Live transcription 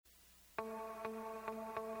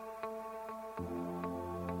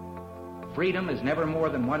freedom is never more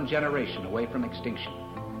than one generation away from extinction.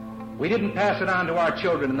 We didn't pass it on to our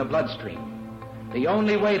children in the bloodstream. The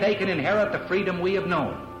only way they can inherit the freedom we have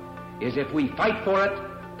known is if we fight for it,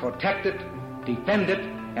 protect it, defend it,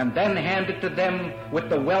 and then hand it to them with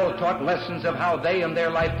the well-taught lessons of how they in their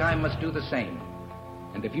lifetime must do the same.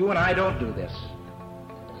 And if you and I don't do this,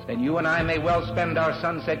 then you and I may well spend our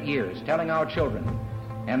sunset years telling our children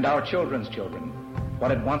and our children's children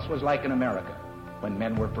what it once was like in America when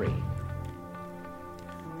men were free.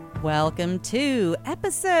 Welcome to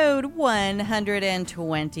episode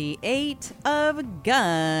 128 of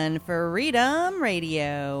Gun Freedom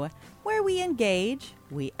Radio, where we engage,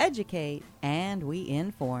 we educate, and we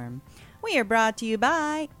inform. We are brought to you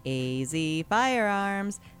by AZ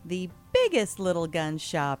Firearms, the biggest little gun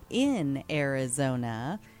shop in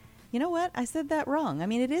Arizona. You know what? I said that wrong. I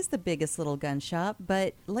mean, it is the biggest little gun shop,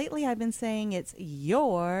 but lately I've been saying it's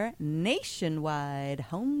your nationwide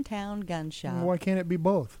hometown gun shop. Why can't it be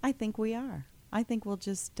both? I think we are. I think we'll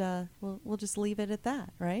just we'll just leave it at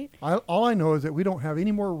that, right? All I know is that we don't have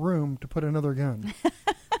any more room to put another gun.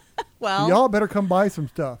 Well, y'all better come buy some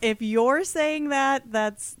stuff. If you're saying that,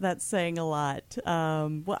 that's saying a lot.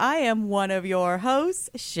 Well, I am one of your hosts,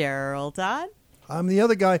 Cheryl Todd. I'm the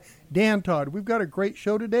other guy, Dan Todd. We've got a great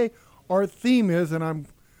show today. Our theme is, and I'm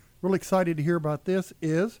really excited to hear about this,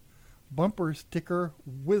 is bumper sticker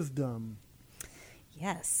wisdom.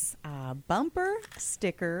 Yes, bumper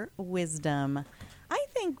sticker wisdom. I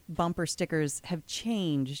think bumper stickers have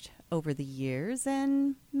changed over the years,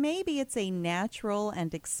 and maybe it's a natural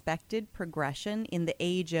and expected progression in the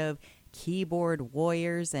age of keyboard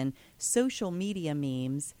warriors and social media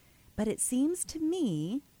memes, but it seems to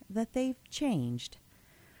me that they've changed.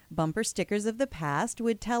 Bumper stickers of the past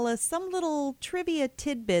would tell us some little trivia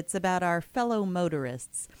tidbits about our fellow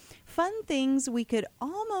motorists, fun things we could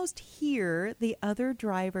almost hear the other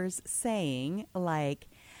drivers saying, like,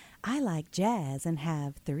 "I like jazz and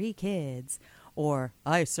have 3 kids," or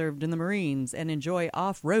 "I served in the Marines and enjoy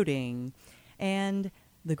off-roading," and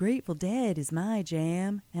 "The Grateful Dead is my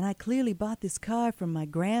jam, and I clearly bought this car from my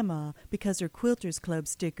grandma because her Quilters Club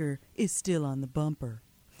sticker is still on the bumper."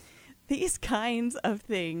 These kinds of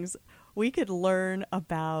things we could learn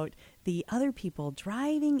about the other people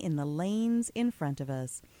driving in the lanes in front of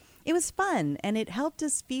us. It was fun, and it helped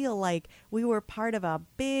us feel like we were part of a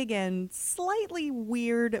big and slightly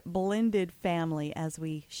weird blended family as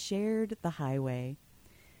we shared the highway.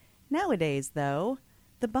 Nowadays, though,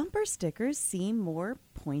 the bumper stickers seem more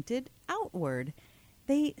pointed outward.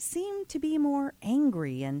 They seem to be more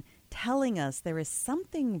angry and telling us there is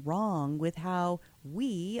something wrong with how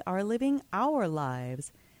we are living our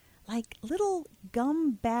lives, like little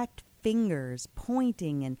gum-backed fingers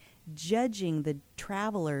pointing and judging the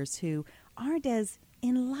travelers who aren't as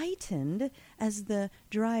enlightened as the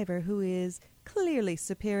driver who is clearly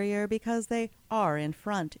superior because they are in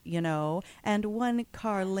front, you know, and 1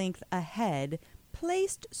 car length ahead,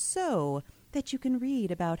 placed so that you can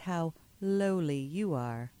read about how lowly you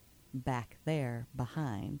are back there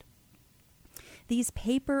behind. These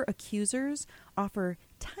paper accusers offer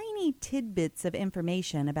tiny tidbits of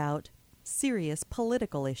information about serious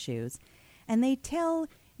political issues, and they tell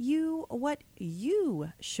you what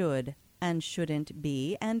you should and shouldn't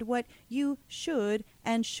be and what you should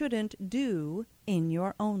and shouldn't do in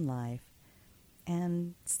your own life.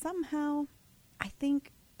 And somehow, I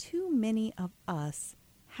think too many of us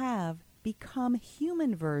have become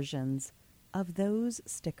human versions of those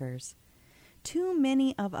stickers. Too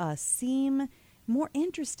many of us seem more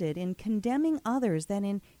interested in condemning others than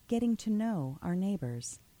in getting to know our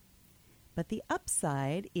neighbors. But the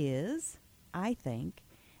upside is, I think,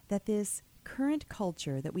 that this current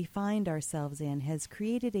culture that we find ourselves in has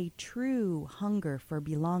created a true hunger for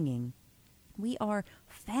belonging. We are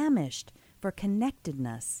famished for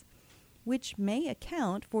connectedness, which may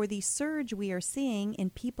account for the surge we are seeing in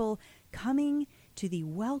people coming to the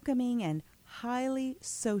welcoming and highly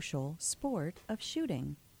social sport of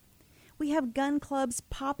shooting. We have gun clubs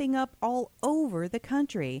popping up all over the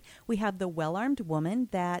country. We have the Well-Armed Woman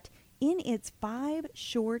that, in its 5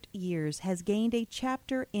 short years, has gained a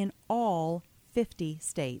chapter in all 50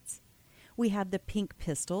 states. We have the Pink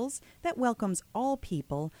Pistols that welcomes all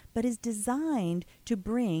people but is designed to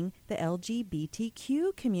bring the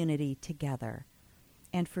LGBTQ community together.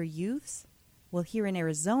 And for youths, well, here in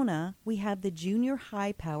Arizona, we have the Junior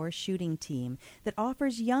High Power Shooting Team that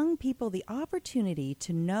offers young people the opportunity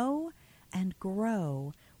to know and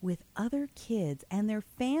grow with other kids and their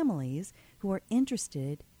families who are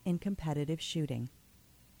interested in competitive shooting.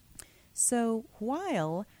 So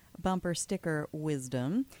while bumper sticker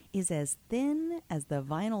wisdom is as thin as the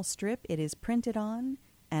vinyl strip it is printed on,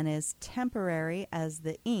 and as temporary as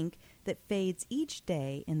the ink that fades each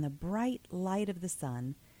day in the bright light of the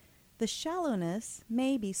sun, the shallowness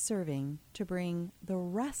may be serving to bring the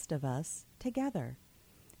rest of us together,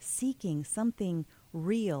 seeking something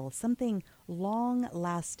real, something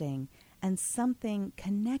long-lasting, and something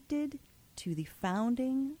connected to the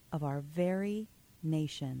founding of our very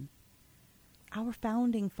nation. Our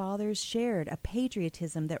founding fathers shared a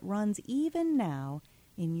patriotism that runs even now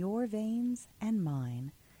in your veins and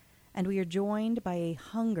mine, and we are joined by a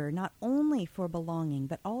hunger not only for belonging,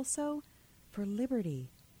 but also for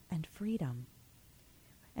liberty and freedom.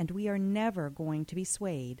 And we are never going to be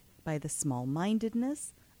swayed by the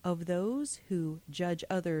small-mindedness of those who judge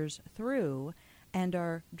others through and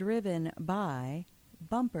are driven by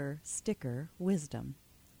bumper sticker wisdom.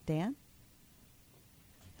 Dan?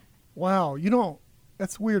 Wow,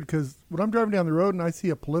 that's weird because when I'm driving down the road and I see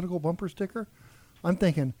a political bumper sticker, I'm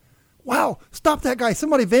thinking, wow, stop that guy.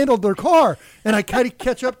 Somebody vandalized their car. And I kind of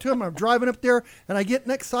catch up to him. I'm driving up there and I get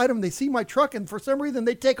next side of them. They see my truck and for some reason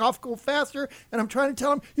they take off, go faster. And I'm trying to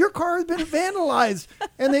tell them, your car has been vandalized.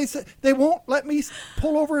 And they say they won't let me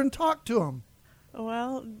pull over and talk to them.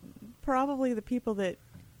 Well, probably the people that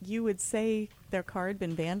you would say their car had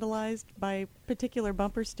been vandalized by particular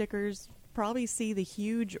bumper stickers probably see the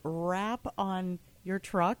huge wrap on your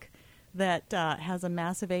truck that has a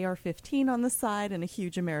massive AR-15 on the side and a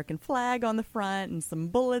huge American flag on the front and some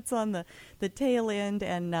bullets on the tail end,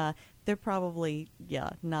 and they're probably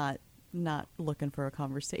not looking for a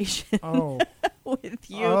conversation with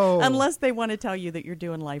you unless they want to tell you that you're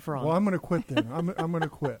doing life wrong. Well, I'm going to quit then. I'm going to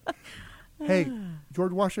quit. Hey,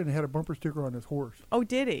 George Washington had a bumper sticker on his horse. Oh,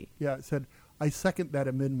 did he? Yeah, it said, "I second that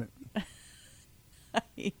amendment."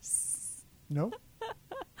 Nice. No?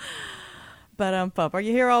 But are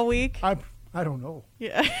you here all week? I don't know.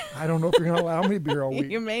 Yeah. I don't know if you're going to allow me to be here all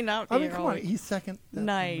week. You may not be I mean, here come all on. week. He's second.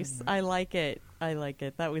 Nice. I like it.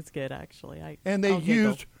 That was good, actually.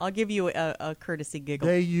 I'll give you a courtesy giggle.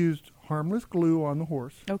 They used harmless glue on the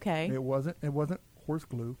horse. Okay. It wasn't horse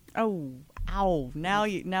glue. Oh, ow. Now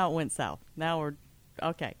it went south. Now we're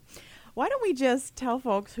okay. Why don't we just tell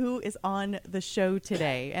folks who is on the show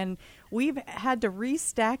today? And we've had to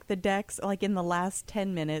restack the decks like in the last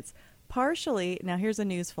 10 minutes. Partially, now here's a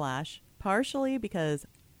news flash, partially because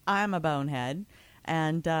I'm a bonehead.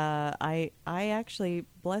 And I actually,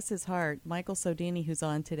 bless his heart, Michael Sodini, who's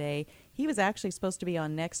on today, he was actually supposed to be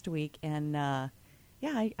on next week. And,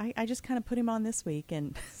 I just kind of put him on this week.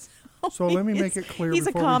 And so let me make it clear. He's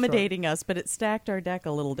accommodating us, but it stacked our deck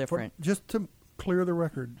a little different. Just to clear the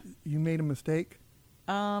record, you made a mistake?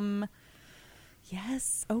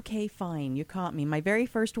 Yes. Okay, fine. You caught me. My very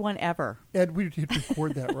first one ever. Ed, we did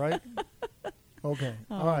record that, right? Okay.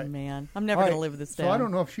 Oh, all right. Man. I'm never going to live this down. So I don't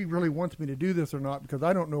know if she really wants me to do this or not because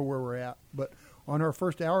I don't know where we're at. But on our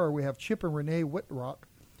first hour, we have Chip and Renee Whitrock.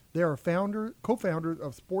 They are co-founders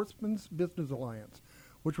of Sportsman's Business Alliance,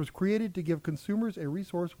 which was created to give consumers a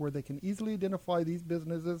resource where they can easily identify these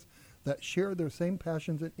businesses that share their same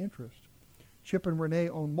passions and interests. Chip and Renee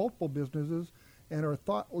own multiple businesses and are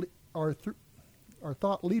thought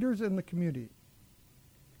leaders in the community.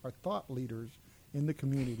 Are thought leaders in the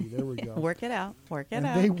community. There we go. Work it out. And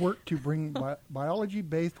they work to bring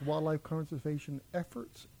biology-based wildlife conservation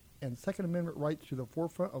efforts and Second Amendment rights to the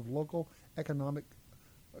forefront of local economic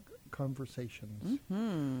conversations.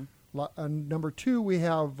 Mm-hmm. Number 2, we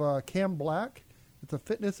have Cam Black. It's a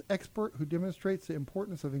fitness expert who demonstrates the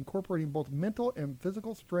importance of incorporating both mental and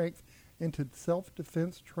physical strength into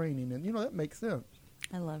self-defense training. And, that makes sense.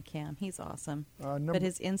 I love Cam. He's awesome. But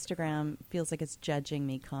his Instagram feels like it's judging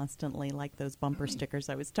me constantly, like those bumper stickers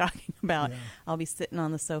I was talking about. Yeah. I'll be sitting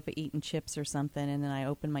on the sofa eating chips or something, and then I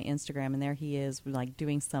open my Instagram, and there he is, like,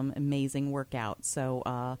 doing some amazing workout. So,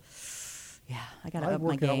 I got to up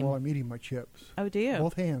my game. I work out while I'm eating my chips. Oh, do you?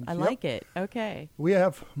 Both hands. I like it. Okay. We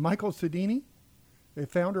have Michael Sodini, a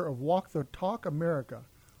founder of Walk the Talk America.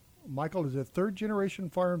 Michael is a third-generation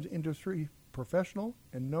firearms industry professional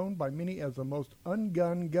and known by many as the most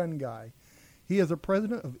ungunned gun guy. He is the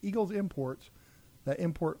president of Eagles Imports that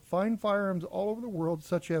import fine firearms all over the world,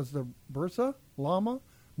 such as the Bersa, Llama,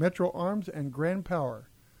 Metro Arms, and Grand Power.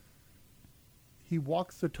 He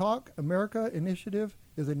Walks the Talk America initiative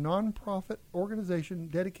is a non-profit organization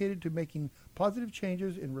dedicated to making positive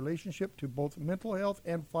changes in relationship to both mental health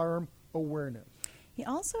and firearm awareness. He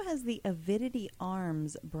also has the Avidity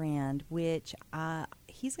Arms brand, which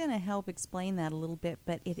he's going to help explain that a little bit,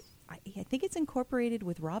 but I think it's incorporated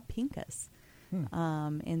with Rob Pincus.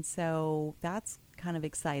 And so that's kind of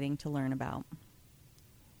exciting to learn about.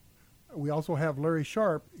 We also have Larry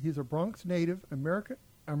Sharp. He's a Bronx native,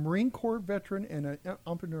 a Marine Corps veteran, and an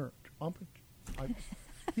entrepreneur.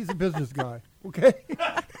 He's a business guy, okay?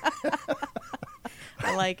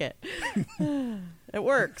 I like it. It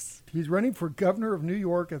works. He's running for governor of New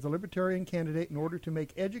York as a libertarian candidate in order to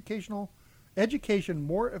make education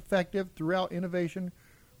more effective throughout innovation,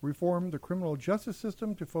 reform the criminal justice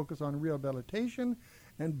system to focus on rehabilitation,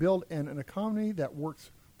 and build an economy that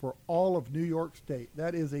works for all of New York State.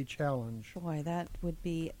 That is a challenge. Boy, that would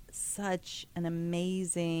be such an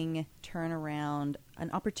amazing turnaround, an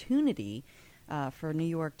opportunity for New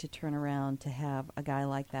York to turn around to have a guy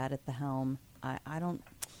like that at the helm.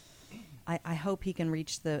 I hope he can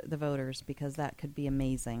reach the voters, because that could be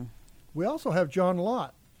amazing. We also have John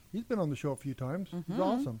Lott. He's been on the show a few times. He's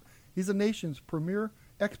awesome. He's the nation's premier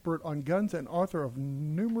expert on guns and author of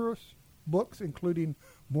numerous books, including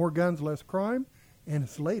More Guns, Less Crime, and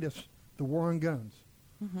his latest, The War on Guns.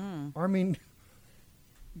 I mean...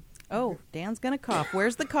 Oh, Dan's going to cough.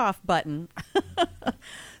 Where's the cough button?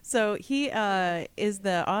 So he is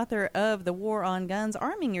the author of The War on Guns,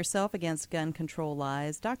 Arming Yourself Against Gun Control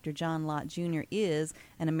Lies. Dr. John Lott Jr. is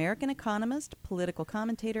an American economist, political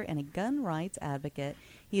commentator, and a gun rights advocate.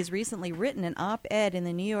 He has recently written an op-ed in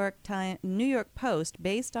the New York Post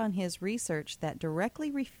based on his research that directly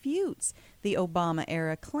refutes the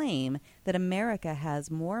Obama-era claim that America has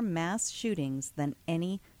more mass shootings than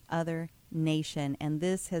any other nation. And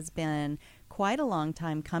this has been quite a long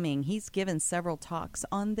time coming. He's given several talks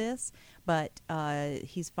on this, but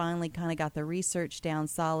he's finally kind of got the research down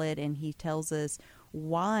solid, and he tells us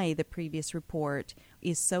why the previous report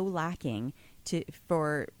is so lacking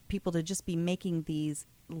for people to just be making these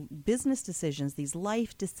business decisions, these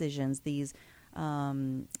life decisions, these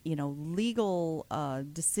legal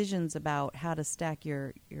decisions about how to stack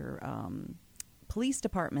your police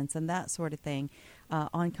departments and that sort of thing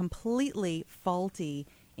on completely faulty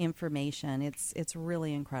information. It's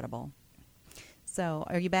really incredible. So,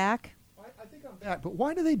 are you back? I think I'm back. But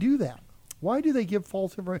why do they do that? Why do they give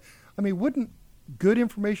false information? I mean, wouldn't good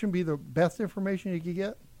information be the best information you could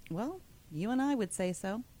get? Well, you and I would say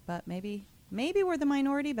so, but maybe we're the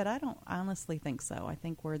minority, but I don't honestly think so. I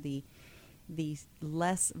think we're the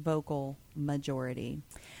less vocal majority.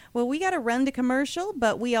 Well, we got to run to commercial,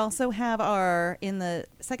 but we also have in the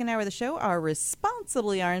second hour of the show, our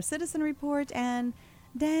Responsibly Armed Citizen Report and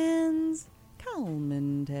Dan's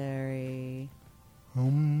commentary.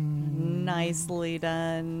 Nicely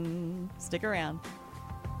done. Stick around.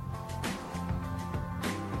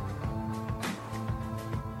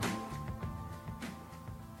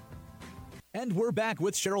 And we're back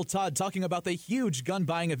with Cheryl Todd talking about the huge gun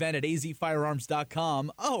buying event at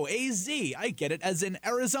azfirearms.com. Oh, AZ, I get it, as in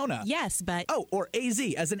Arizona. Yes, but... Oh, or AZ,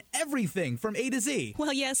 as in everything from A to Z.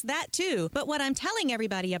 Well, yes, that too. But what I'm telling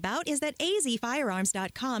everybody about is that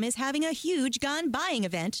azfirearms.com is having a huge gun buying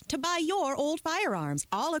event to buy your old firearms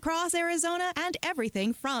all across Arizona and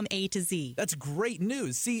everything from A to Z. That's great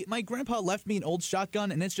news. See, my grandpa left me an old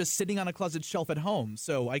shotgun, and it's just sitting on a closet shelf at home,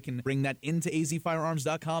 so I can bring that into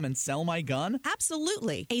azfirearms.com and sell my gun?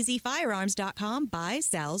 Absolutely. azfirearms.com buys,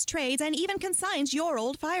 sells, trades, and even consigns your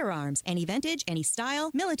old firearms. Any vintage, any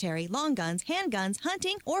style, military, long guns, handguns,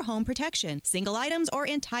 hunting, or home protection. Single items or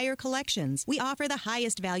entire collections. We offer the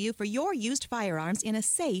highest value for your used firearms in a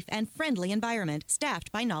safe and friendly environment,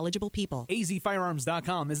 staffed by knowledgeable people.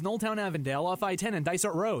 azfirearms.com is in Old Town Avondale off I-10 and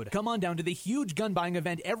Dysart Road. Come on down to the huge gun buying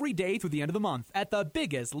event every day through the end of the month at the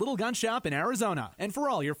biggest little gun shop in Arizona. And for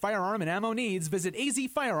all your firearm and ammo needs, visit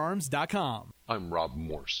azfirearms.com. I'm Rob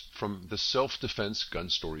Morse from the Self-Defense Gun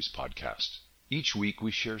Stories podcast. Each week we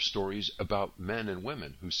share stories about men and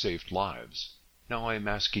women who saved lives. Now I am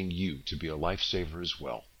asking you to be a lifesaver as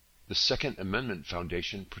well. The Second Amendment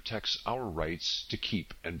Foundation protects our rights to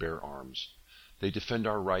keep and bear arms. They defend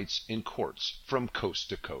our rights in courts from coast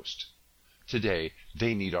to coast. Today,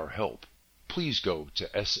 they need our help. Please go to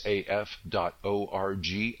saf.org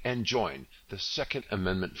and join the Second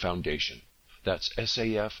Amendment Foundation. That's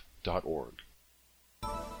saf.org.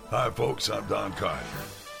 Hi folks, I'm Don Kaiser.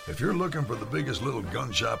 If you're looking for the biggest little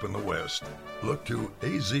gun shop in the West, look to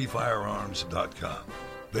azfirearms.com.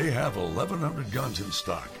 They have 1,100 guns in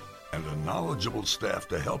stock and a knowledgeable staff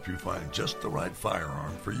to help you find just the right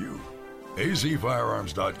firearm for you.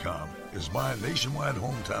 azfirearms.com is my nationwide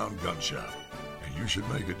hometown gun shop, and you should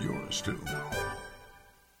make it yours too.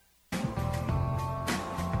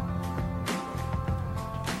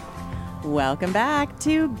 Welcome back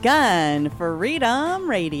to Gun Freedom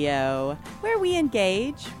Radio, where we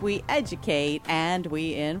engage, we educate, and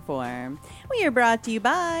we inform. We are brought to you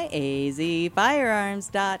by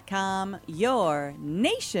azfirearms.com, your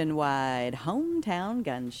nationwide hometown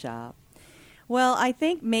gun shop. Well, I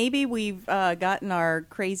think maybe we've gotten our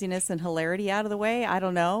craziness and hilarity out of the way. I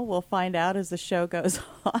don't know. We'll find out as the show goes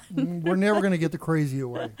on. We're never going to get the crazy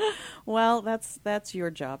away. Well, that's your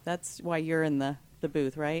job. That's why you're in the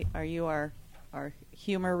booth, right? Are you our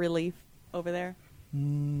humor relief over there?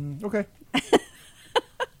 Okay.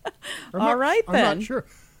 All right, then. I'm not sure.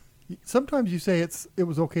 Sometimes you say it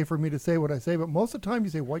was okay for me to say what I say, but most of the time you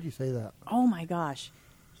say, why'd you say that? Oh, my gosh.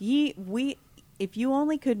 If you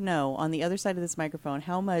only could know on the other side of this microphone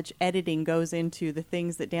how much editing goes into the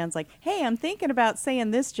things that Dan's like, hey, I'm thinking about saying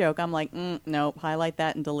this joke. I'm like, nope, highlight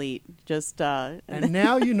that and delete. Just And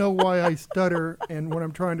now you know why I stutter and when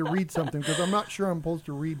I'm trying to read something, because I'm not sure I'm supposed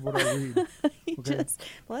to read what I read. Okay?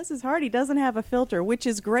 Bless his heart, he doesn't have a filter, which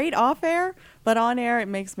is great off air, but on air it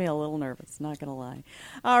makes me a little nervous, not going to lie.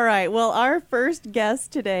 All right, well, our first guests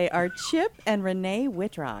today are Chip and Renee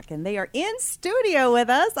Wittrock, and they are in studio with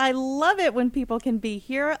us. I love it when people can be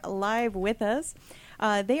here live with us.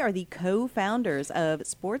 They are the co-founders of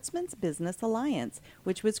Sportsman's Business Alliance,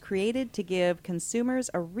 which was created to give consumers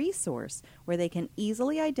a resource where they can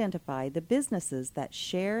easily identify the businesses that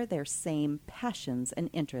share their same passions and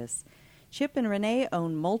interests. Chip and Renee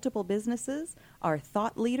own multiple businesses, are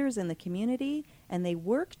thought leaders in the community, and they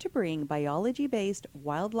work to bring biology-based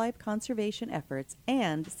wildlife conservation efforts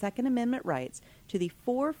and Second Amendment rights to the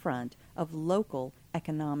forefront of local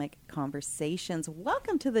economic conversations.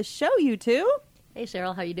 Welcome to the show, you two. Hey,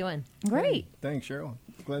 Cheryl, how you doing? Great. Thanks, Cheryl.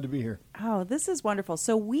 Glad to be here. Oh, this is wonderful.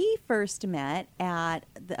 So we first met at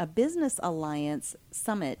a Business Alliance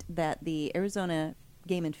summit that the Arizona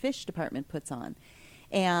Game and Fish Department puts on.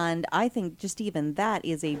 And I think just even that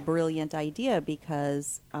is a brilliant idea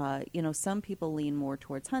because, some people lean more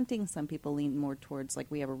towards hunting. Some people lean more towards, like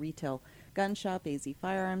we have a retail gun shop, AZ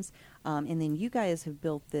Firearms. And then you guys have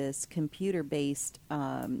built this computer-based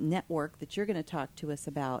network that you're going to talk to us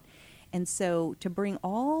about. And so to bring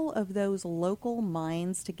all of those local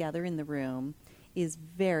minds together in the room is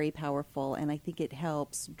very powerful, and I think it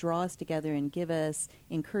helps draw us together and give us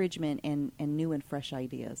encouragement and new and fresh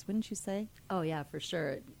ideas. Wouldn't you say? Oh, yeah, for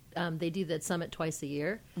sure. They do that summit twice a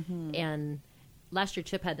year, and last year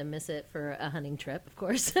Chip had to miss it for a hunting trip, of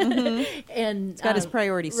course. And He's got his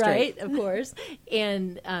priorities straight. Right, of course.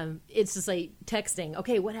 And it's just like texting,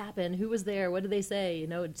 okay, what happened? Who was there? What did they say?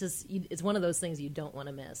 It's one of those things you don't want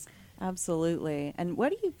to miss. Absolutely. And what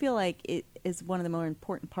do you feel like it is one of the more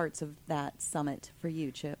important parts of that summit for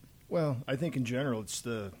you, Chip? Well, I think in general it's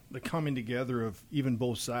the coming together of even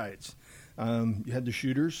both sides. You had the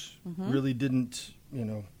shooters, really didn't,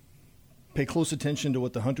 pay close attention to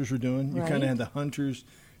what the hunters were doing. You kind of had the hunters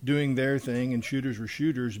doing their thing and shooters were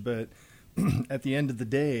shooters. But at the end of the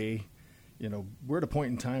day, we're at a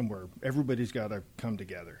point in time where everybody's got to come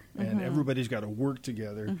together and everybody's got to work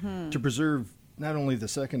together to preserve not only the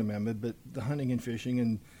Second Amendment, but the hunting and fishing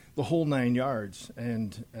and the whole 9 yards.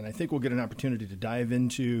 And I think we'll get an opportunity to dive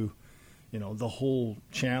into, the whole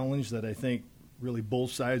challenge that I think really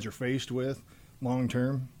both sides are faced with long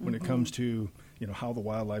term when it comes to, how the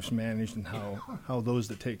wildlife's managed and how those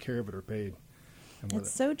that take care of it are paid.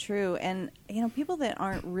 It's so true. And, people that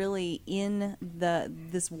aren't really in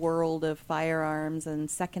this world of firearms and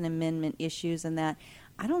Second Amendment issues and that,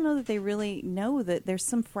 I don't know that they really know that there's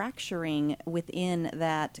some fracturing within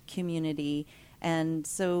that community. And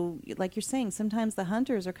so, like you're saying, sometimes the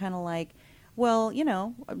hunters are kind of like, well,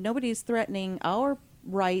 nobody's threatening our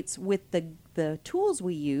rights with the tools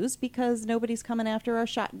we use because nobody's coming after our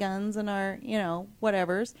shotguns and our,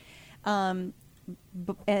 whatevers. And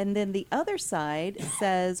then the other side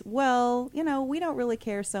says, well, we don't really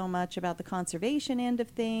care so much about the conservation end of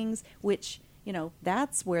things, which,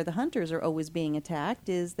 that's where the hunters are always being attacked,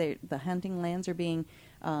 is the hunting lands are being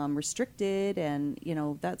restricted and,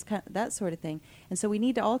 that's that sort of thing. And so we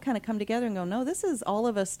need to all kind of come together and go, no, this is all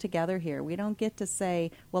of us together here. We don't get to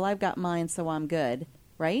say, well, I've got mine, so I'm good,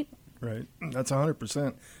 right? Right. That's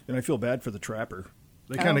 100%. And I feel bad for the trapper.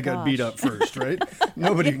 They kind of got beat up first, right?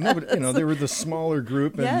 Nobody, they were the smaller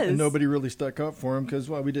group, and nobody really stuck up for them because,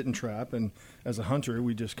 well, we didn't trap. And as a hunter,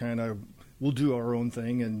 we just we'll do our own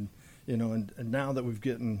thing. And, and now that we've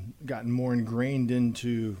gotten more ingrained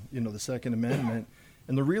into, the Second Amendment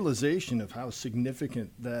and the realization of how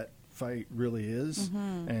significant that fight really is.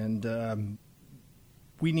 And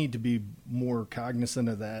we need to be more cognizant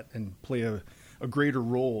of that and play a greater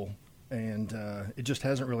role. And it just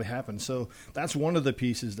hasn't really happened. So that's one of the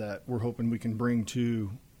pieces that we're hoping we can bring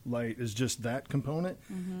to light is just that component.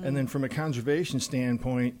 And then from a conservation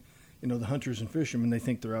standpoint, the hunters and fishermen, they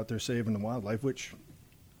think they're out there saving the wildlife, which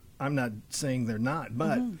I'm not saying they're not,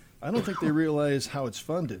 but I don't think they realize how it's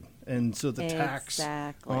funded. And so the tax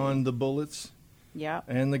on the bullets, Yeah.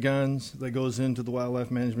 And the guns that goes into the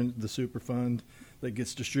wildlife management, the super fund that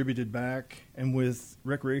gets distributed back. And with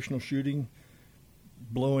recreational shooting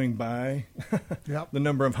blowing by the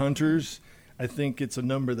number of hunters, I think it's a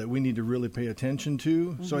number that we need to really pay attention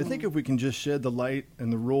to. So I think if we can just shed the light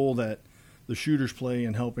and the role that the shooters play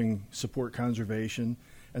in helping support conservation,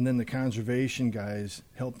 and then the conservation guys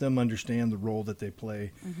help them understand the role that they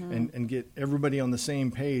play, and get everybody on the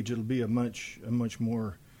same page, it'll be a much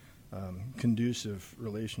more conducive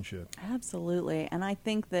relationship. Absolutely. And I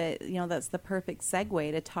think that, that's the perfect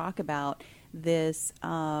segue to talk about this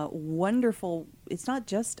wonderful, it's not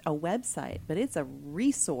just a website, but it's a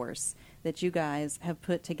resource that you guys have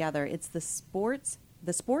put together. It's the Sportsmen's,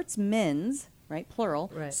 right,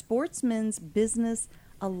 plural, right. Sportsmen's Business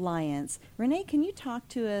Alliance. Renee, can you talk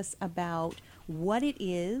to us about what it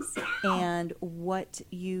is and what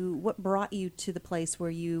brought you to the place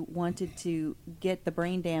where you wanted to get the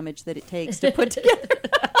brain damage that it takes to put together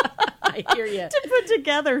I hear you. to put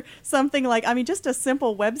together something like, just a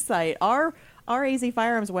simple website. Our AZ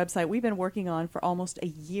Firearms website we've been working on for almost a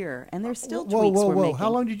year, and there's still tweaks we're making. How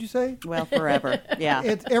long did you say? Well, forever. Yeah.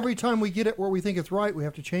 It's every time we get it where we think it's right, we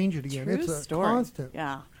have to change it again. True It's a story. constant.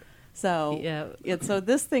 Yeah. So so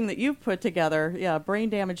this thing that you've put together, brain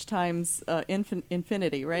damage times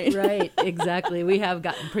infinity, right? Right, exactly. We have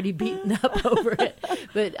gotten pretty beaten up over it,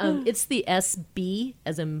 but it's the SB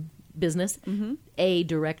as in business, a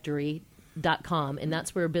directory.com, and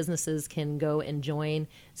that's where businesses can go and join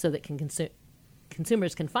so that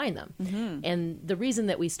consumers can find them. And the reason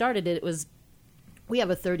that we started it was we have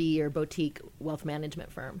a 30-year boutique wealth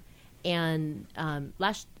management firm, and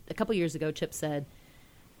a couple years ago, Chip said,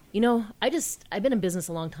 I've been in business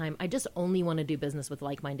a long time. I just only want to do business with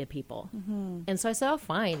like-minded people. And so I said, oh,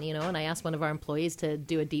 fine, and I asked one of our employees to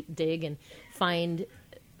do a deep dig and find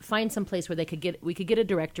some place where we could get a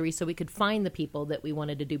directory so we could find the people that we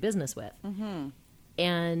wanted to do business with.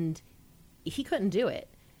 And he couldn't do it.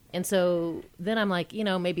 And so then I'm like,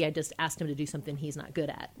 maybe I just asked him to do something he's not good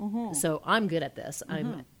at. So I'm good at this.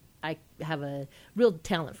 I have a real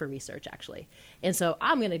talent for research, actually. And so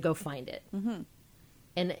I'm going to go find it.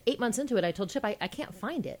 And 8 months into it, I told Chip, I can't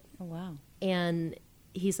find it. Oh, wow. And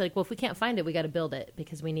he's like, well, if we can't find it, we got to build it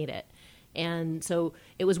because we need it. And so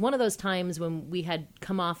it was one of those times when we had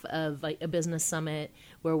come off of like a business summit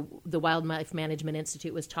where the Wildlife Management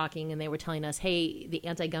Institute was talking, and they were telling us, hey, the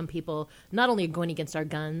anti-gun people not only are going against our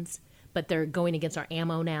guns, but they're going against our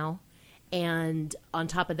ammo now. And on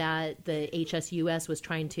top of that, the HSUS was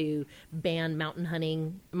trying to ban mountain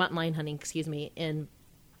lion hunting, in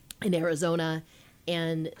Arizona.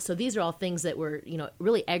 And so these are all things that were,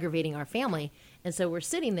 really aggravating our family. And so we're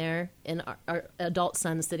sitting there, and our adult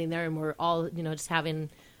son's sitting there, and we're all, just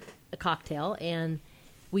having a cocktail. And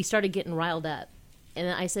we started getting riled up. And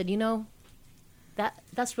I said,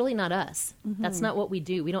 that's really not us. That's not what we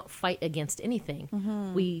do. We don't fight against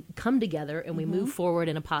anything. We come together and we move forward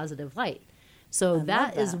in a positive light. So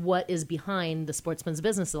that is what is behind the Sportsmen's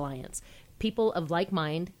Business Alliance. People of like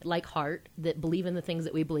mind, like heart, that believe in the things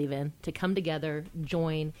that we believe in, to come together,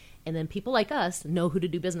 join, and then people like us know who to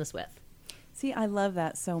do business with. See, I love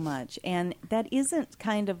that so much. And that isn't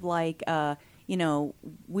kind of like,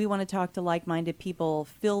 we want to talk to like-minded people,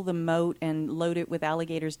 fill the moat and load it with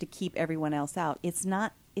alligators to keep everyone else out. It's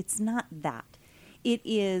not that. It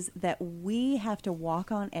is that we have to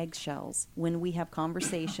walk on eggshells when we have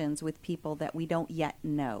conversations with people that we don't yet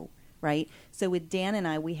know. Right? So with Dan and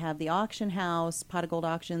I, we have the auction house, Pot of Gold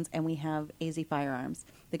Auctions, and we have AZ Firearms,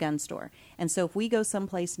 the gun store. And so if we go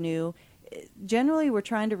someplace new, generally we're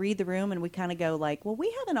trying to read the room, and we kind of go like, well, we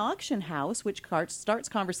have an auction house, which starts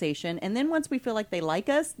conversation. And then once we feel like they like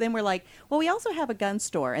us, then we're like, well, we also have a gun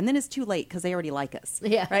store. And then it's too late because they already like us.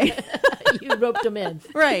 Yeah. Right? You roped them in.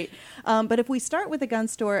 Right. But if we start with a gun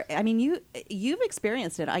store, you've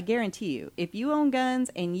experienced it. I guarantee you. If you own guns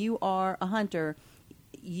and you are a hunter,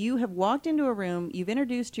 you have walked into a room, you've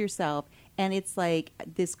introduced yourself, and it's like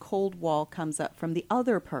this cold wall comes up from the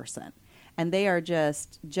other person. And they are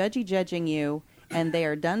just judging you, and they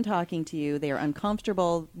are done talking to you. They are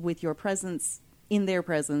uncomfortable with your presence, in their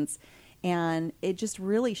presence. And it just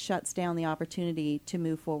really shuts down the opportunity to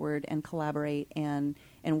move forward and collaborate and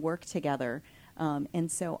work together.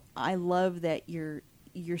 And so I love that you're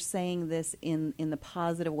saying this in the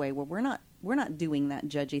positive way, where we're not doing that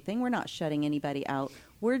judgy thing. We're not shutting anybody out.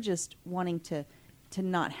 We're just wanting to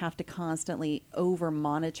not have to constantly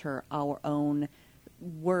over-monitor our own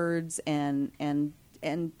words and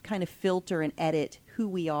kind of filter and edit who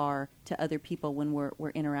we are to other people when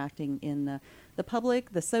we're interacting in the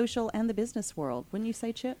public, the social, and the business world. Wouldn't you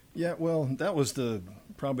say, Chip? Yeah, well, that was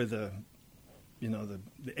probably the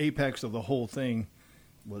apex of the whole thing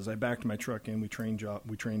was I backed my truck in. We train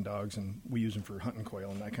dogs, and we use them for hunting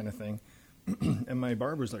quail and that kind of thing. And my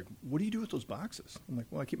barber's like, "What do you do with those boxes?" I'm like,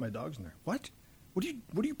 "Well, I keep my dogs in there." "What? What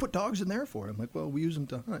do you put dogs in there for?" I'm like, "Well, we use them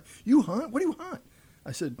to hunt." "You hunt? What do you hunt?"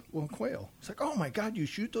 I said, "Well, quail." It's like, "Oh my God, you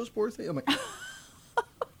shoot those poor things?" I'm like,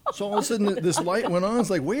 so all of a sudden this light went on. It's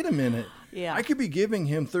like, wait a minute. Yeah. I could be giving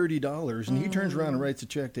him $30, and he turns around and writes a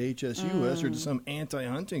check to HSUS or to some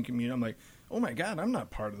anti-hunting community. I'm like, oh my God, I'm not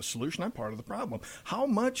part of the solution. I'm part of the problem. How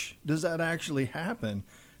much does that actually happen?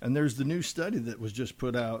 And there's the new study that was just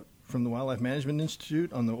put out from the Wildlife Management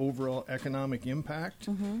Institute on the overall economic impact.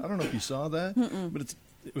 I don't know if you saw that, but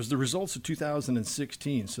it was the results of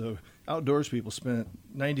 2016. So outdoors people spent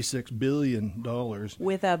 $96 billion.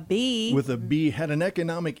 With a B. With a B. Had an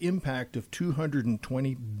economic impact of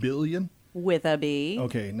 $220 billion. With a B.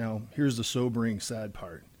 Okay, now here's the sobering, sad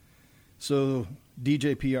part. So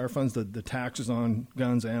DJPR funds the taxes on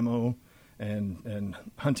guns, ammo, and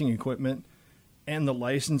hunting equipment, and the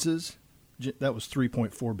licenses. That was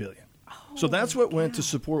 $3.4 billion. So that's what went to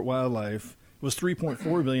support wildlife. Was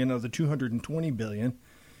 $3.4 billion out of the $220 billion.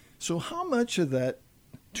 So how much of that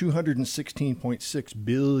 $216.6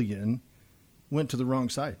 billion went to the wrong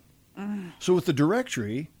side? So with the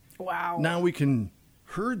directory, now we can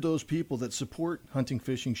herd those people that support hunting,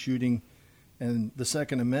 fishing, shooting, and the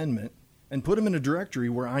Second Amendment, and put them in a directory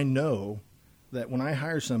where I know that when I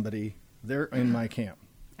hire somebody, they're in my camp.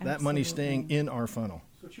 That money's staying in our funnel.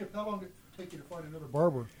 So, Chip, how long did it take you to find another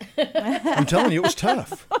barber? I'm telling you, it was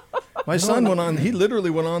tough. My son he literally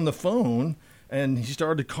went on the phone, and he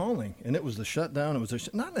started calling, and it was the shutdown. It was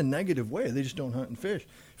not in a negative way. They just don't hunt and fish.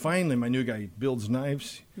 Finally, my new guy builds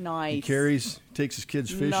knives. Nice. He takes his kids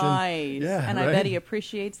fishing. Nice. Yeah, and right? I bet he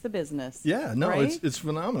appreciates the business. Yeah, no, right? it's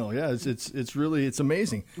phenomenal. Yeah, it's really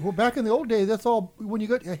amazing. Well, back in the old days, that's all. When you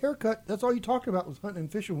got a haircut, that's all you talked about was hunting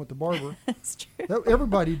and fishing with the barber. That's true.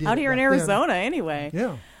 Everybody did. Out here in Arizona, anyway.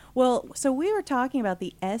 Yeah. Well, so we were talking about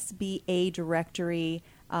the SBA directory.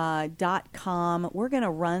 .com. We're going to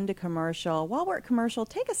run to commercial. While we're at commercial,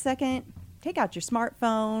 take a second, take out your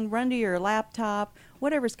smartphone, run to your laptop,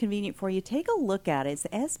 whatever's convenient for you. Take a look at it.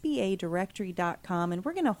 It's sbadirectory.com, and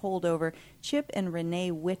we're going to hold over Chip and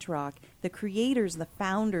Renee Wittrock, the creators, the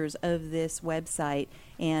founders of this website,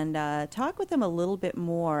 and talk with them a little bit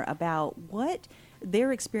more about what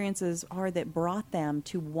their experiences are that brought them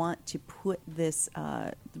to want to put this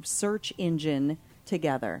search engine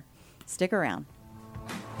together. Stick around.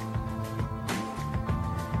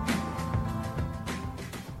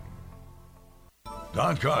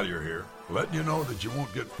 Don Collier here, letting you know that you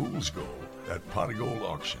won't get fool's gold at Pot of Gold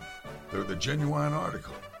Auction. They're the genuine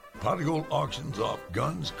article. Pot of Gold auctions off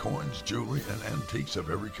guns, coins, jewelry, and antiques of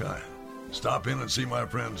every kind. Stop in and see my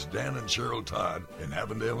friends Dan and Cheryl Todd in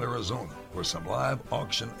Avondale, Arizona for some live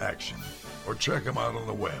auction action. Or check them out on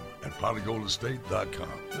the web at potofgoldestate.com.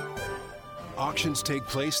 Auctions take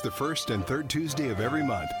place the first and third Tuesday of every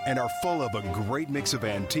month and are full of a great mix of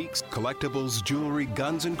antiques, collectibles, jewelry,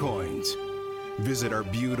 guns, and coins. Visit our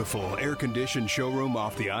beautiful air-conditioned showroom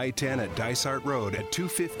off the I-10 at Dysart Road at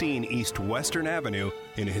 215 East Western Avenue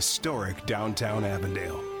in historic downtown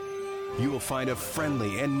Avondale. You will find a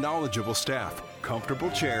friendly and knowledgeable staff,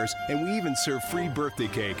 comfortable chairs, and we even serve free birthday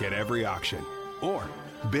cake at every auction. Or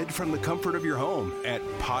bid from the comfort of your home at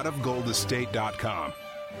potofgoldestate.com.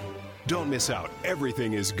 Don't miss out.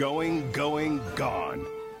 Everything is gone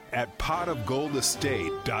at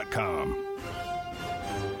potofgoldestate.com.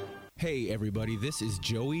 Hey everybody, this is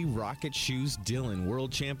Joey Rocket Shoes Dillon,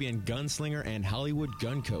 world champion gunslinger and Hollywood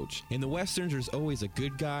gun coach. In the Westerns, there's always a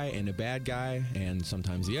good guy and a bad guy, and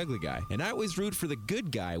sometimes the ugly guy. And I always root for the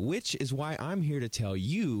good guy, which is why I'm here to tell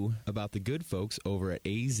you about the good folks over at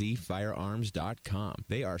azfirearms.com.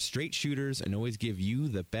 They are straight shooters and always give you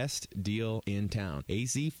the best deal in town.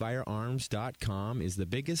 azfirearms.com is the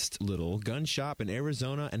biggest little gun shop in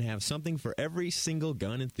Arizona and have something for every single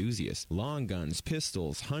gun enthusiast. Long guns,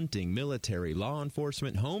 pistols, hunting, military, law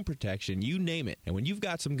enforcement, home protection, you name it. And when you've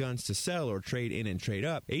got some guns to sell or trade in and trade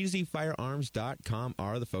up, azfirearms.com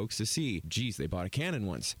are the folks to see. Geez, they bought a cannon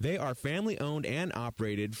once. They are family-owned and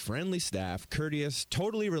operated, friendly staff, courteous,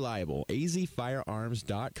 totally reliable.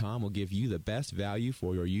 azfirearms.com will give you the best value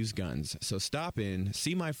for your used guns. So stop in,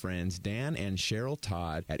 see my friends Dan and Cheryl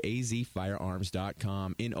Todd at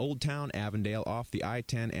azfirearms.com in Old Town Avondale off the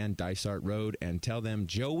I-10 and Dysart Road, and tell them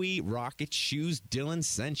Joey Rocket Shoes Dillon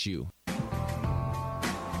sent you.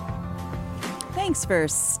 Thanks for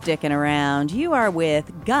sticking around. You are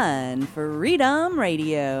with Gun Freedom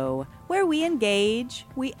Radio, where we engage,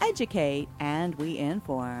 we educate, and we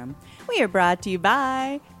inform. We are brought to you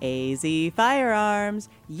by AZ Firearms,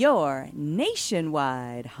 your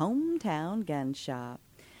nationwide hometown gun shop.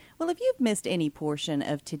 Well, if you've missed any portion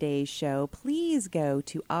of today's show, please go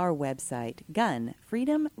to our website,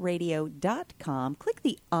 gunfreedomradio.com. Click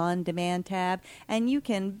the On Demand tab, and you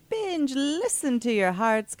can binge listen to your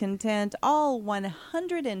heart's content all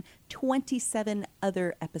 127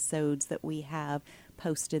 other episodes that we have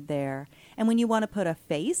posted there. And when you want to put a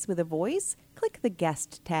face with a voice, click the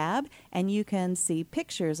Guest tab, and you can see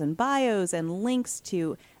pictures and bios and links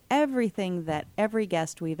to everything that every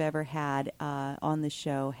guest we've ever had on the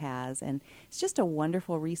show has. And it's just a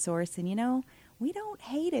wonderful resource. And, you know, we don't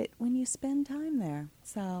hate it when you spend time there.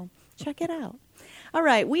 So check it out. All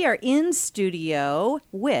right, we are in studio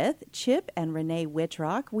with Chip and Renee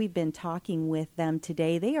Wittrock. We've been talking with them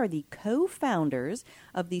today. They are the co-founders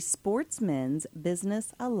of the Sportsmen's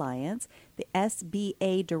Business Alliance, the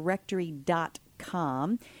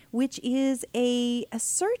SBAdirectory.com, which is a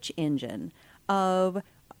search engine of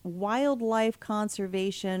wildlife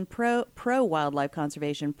conservation, pro wildlife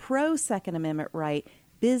conservation, pro Second Amendment right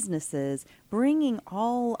businesses, bringing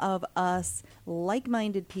all of us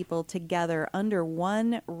like-minded people together under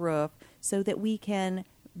one roof so that we can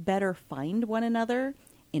better find one another,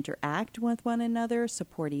 interact with one another,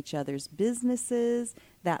 support each other's businesses,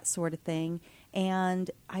 that sort of thing. And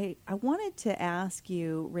I wanted to ask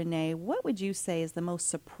you, Renee, what would you say is the most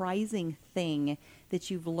surprising thing that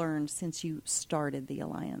you've learned since you started the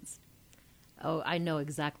Alliance? Oh, I know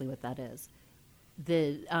exactly what that is.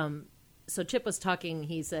 So Chip was talking,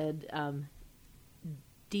 he said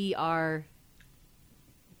DR,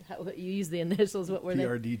 you use the initials, what were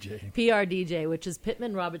PRDJ. they? PRDJ, which is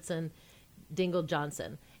Pittman Robertson Dingle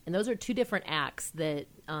Johnson. And those are two different acts that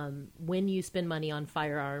when you spend money on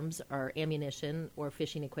firearms or ammunition or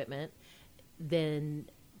fishing equipment, then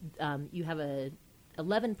you have a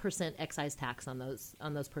 11% excise tax on those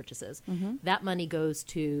purchases. Mm-hmm. That money goes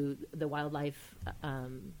to the Wildlife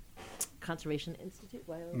Conservation Institute?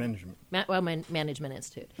 Management. Management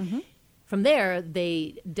Institute. Mm-hmm. From there,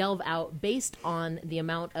 they delve out, based on the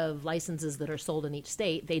amount of licenses that are sold in each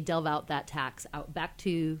state, they delve out that tax out back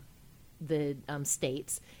to the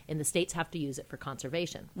states, and the states have to use it for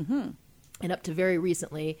conservation. Mm-hmm. And up to very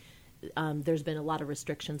recently, there's been a lot of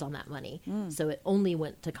restrictions on that money. So it only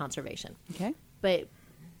went to conservation. Okay. But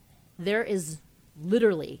there is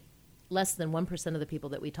literally less than 1% of the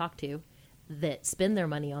people that we talk to that spend their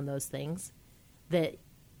money on those things, that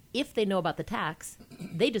if they know about the tax,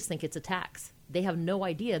 they just think it's a tax. They have no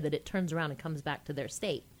idea that it turns around and comes back to their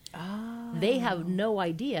state. Oh. They have no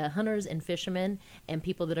idea. Hunters and fishermen and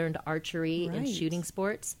people that are into archery and shooting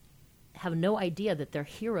sports have no idea that they're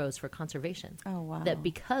heroes for conservation. Oh, wow. That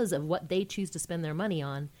because of what they choose to spend their money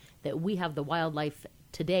on, that we have the wildlife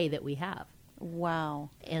today that we have. Wow.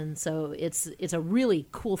 And so it's a really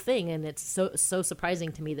cool thing, and it's so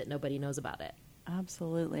surprising to me that nobody knows about it.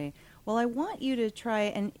 Absolutely. Well, I want you to try,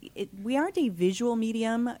 and we aren't a visual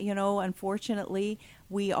medium, unfortunately.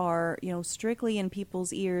 We are, strictly in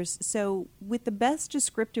people's ears. So with the best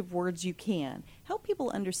descriptive words you can, help people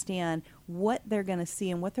understand what they're going to see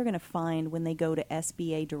and what they're going to find when they go to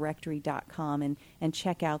SBAdirectory.com and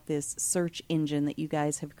check out this search engine that you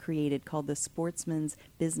guys have created called the Sportsmen's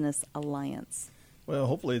Business Alliance. Well,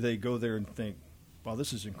 hopefully they go there and think, wow,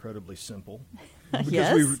 this is incredibly simple.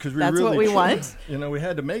 Yes, that's really, what we want. We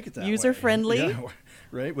had to make it that user-friendly. Yeah,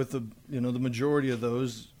 right? With the majority of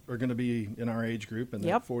those are going to be in our age group, in the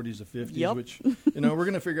 40s to 50s, which, we're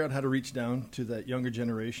going to figure out how to reach down to that younger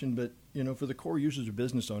generation. But, for the core users or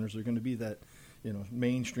business owners, they're going to be that,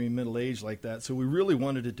 mainstream middle age like that. So we really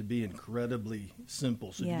wanted it to be incredibly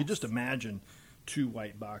simple. So you could just imagine two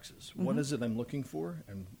white boxes. Mm-hmm. What is it I'm looking for,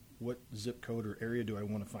 and what zip code or area do I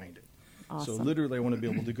want to find it? Awesome. So literally I want to be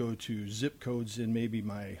able to go to zip codes in maybe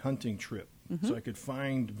my hunting trip. Mm-hmm. So I could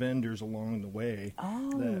find vendors along the way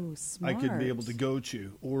that smart. I could be able to go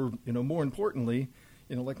to. Or, more importantly,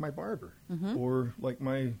 like my barber or like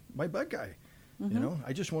my bud guy. Mm-hmm.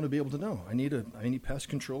 I just want to be able to know. I need pest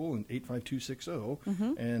control in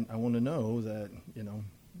 85260, and I want to know that,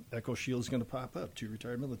 Echo Shield's going to pop up. 2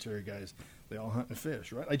 retired military guys. They all hunt and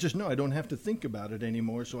fish, right? I just know I don't have to think about it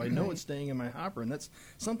anymore, so I know it's staying in my hopper. And that's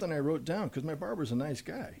something I wrote down because my barber's a nice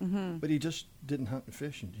guy, but he just didn't hunt and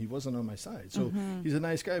fish, and he wasn't on my side. So he's a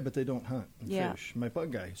nice guy, but they don't hunt and fish. My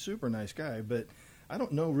bug guy, super nice guy, but I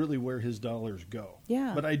don't know really where his dollars go.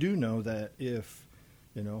 Yeah. But I do know that if,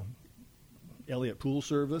 Elliott Pool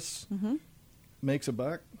Service makes a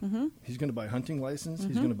buck, he's going to buy hunting license,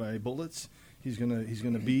 he's going to buy bullets. He's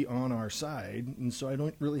gonna be on our side, and so I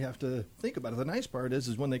don't really have to think about it. The nice part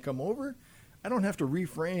is when they come over, I don't have to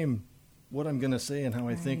reframe what I'm going to say and how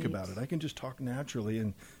I think about it. I can just talk naturally,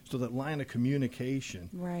 and so that line of communication.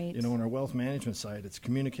 Right. You know, on our wealth management side, it's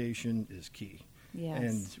communication is key. Yes.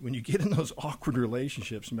 And when you get in those awkward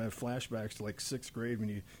relationships, and I have flashbacks to like 6th grade when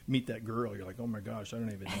you meet that girl, you're like, oh my gosh, I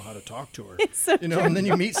don't even know how to talk to her. It's so you know, true. And then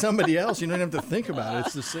you meet somebody else, you don't have to think about it.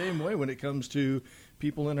 It's the same way when it comes to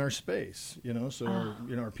people in our space, you know. So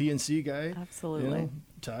our PNC guy, absolutely, you know,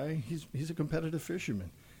 Ty, he's a competitive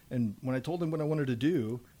fisherman. And when I told him what I wanted to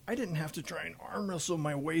do, I didn't have to try and arm wrestle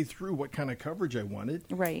my way through what kind of coverage I wanted.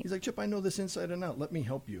 Right. He's like, Chip, I know this inside and out. Let me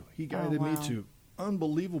help you. He guided me to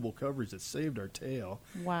unbelievable coverage that saved our tail.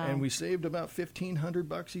 Wow. And we saved about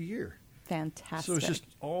 $1,500 a year. Fantastic. So it's just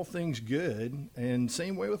all things good. And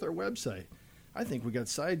same way with our website. I think we got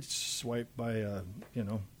sideswiped by a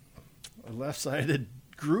left-sided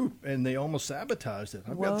group, and they almost sabotaged it.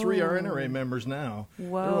 I've got 3 RNRA members now.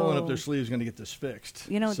 Whoa. They're rolling up their sleeves, going to get this fixed.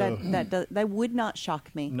 You know, so, that would not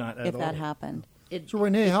shock me if that happened. So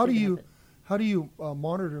Renee, how do you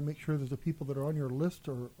monitor and make sure that the people that are on your list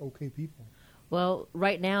are okay people? Well,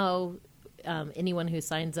 right now, anyone who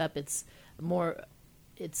signs up, it's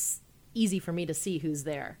easy for me to see who's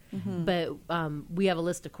there. Mm-hmm. But we have a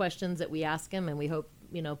list of questions that we ask them, and we hope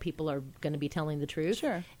people are going to be telling the truth.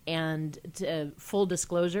 Sure. And full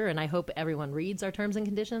disclosure, and I hope everyone reads our terms and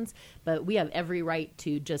conditions, but we have every right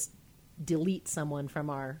to just delete someone from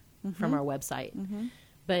our website. Mm-hmm.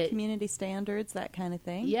 But community standards, that kind of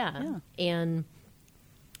thing. Yeah. And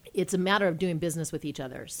it's a matter of doing business with each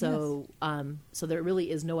other. So so there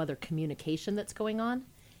really is no other communication that's going on.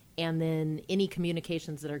 And then any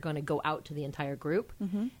communications that are going to go out to the entire group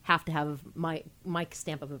have to have my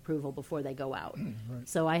stamp of approval before they go out. Right.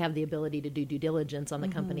 So I have the ability to do due diligence on the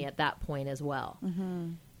company at that point as well.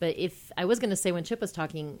 Mm-hmm. But if I was going to say, when Chip was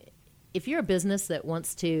talking, if you're a business that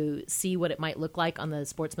wants to see what it might look like on the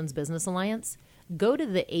Sportsman's Business Alliance, go to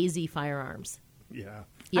the AZ Firearms. Yeah.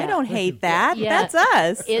 I don't hate that. Yeah. That's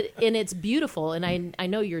us. And it's beautiful. And I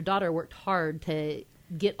know your daughter worked hard to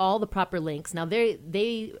get all the proper links. Now,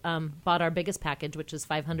 they bought our biggest package, which is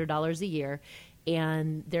 $500 a year,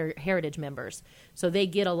 and they're Heritage members. So they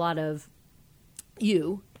get a lot of,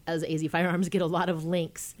 you, as AZ Firearms, get a lot of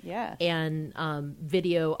links and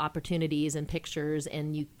video opportunities and pictures,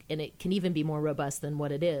 and it can even be more robust than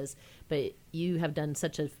what it is. But you have done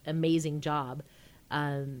such an amazing job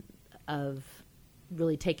of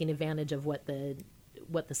really taking advantage of what the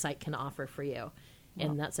site can offer for you.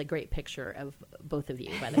 And that's a great picture of both of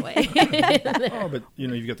you, by the way. But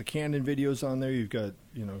you've got the Canon videos on there. You've got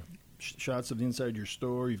shots of the inside of your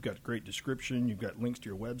store. You've got great description. You've got links to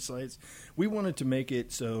your websites. We wanted to make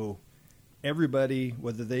it so everybody,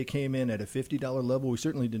 whether they came in at a $50 level, we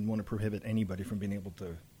certainly didn't want to prohibit anybody from being able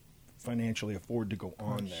to financially afford to go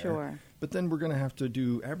on there. Sure. But then we're going to have to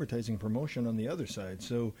do advertising promotion on the other side.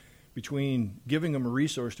 So between giving them a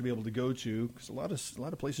resource to be able to go to, because a lot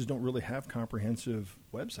of places don't really have comprehensive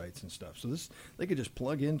websites and stuff. So they could just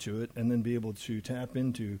plug into it and then be able to tap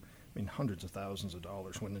into, hundreds of thousands of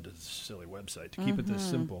dollars went into this silly website to keep it this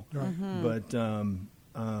simple. Right. But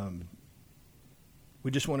we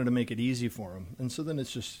just wanted to make it easy for them. And so then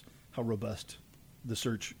it's just how robust the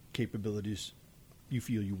search capabilities you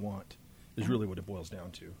feel you want is really what it boils down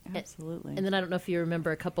to. Absolutely. And then I don't know if you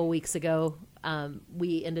remember, a couple weeks ago,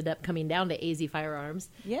 we ended up coming down to AZ Firearms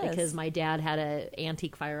because my dad had an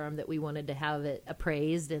antique firearm that we wanted to have it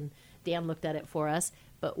appraised, and Dan looked at it for us.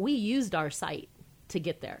 But we used our site to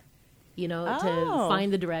get there, to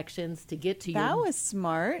find the directions, to get to that your was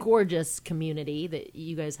smart, gorgeous community that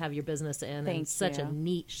you guys have your business in. Thank and such you. a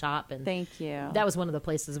neat shop. And thank you. That was one of the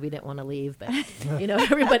places we didn't want to leave, but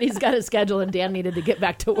everybody's got a schedule, and Dan needed to get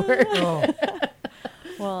back to work.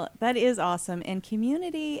 Well, that is awesome. And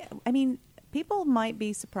community, people might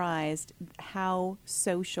be surprised how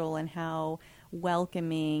social and how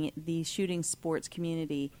welcoming the shooting sports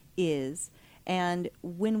community is. And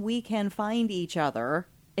when we can find each other,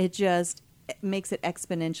 it just makes it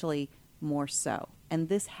exponentially more so. And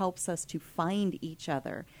this helps us to find each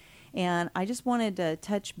other. And I just wanted to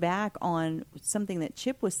touch back on something that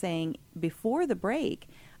Chip was saying before the break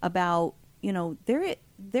about,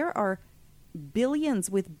 there are billions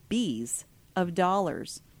with B's of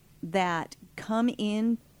dollars that come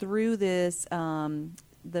in through this,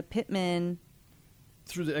 the Pittman.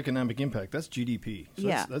 Through the economic impact. That's GDP. So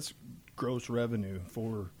yeah. That's gross revenue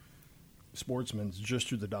for sportsmen just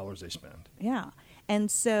through the dollars they spend. Yeah. And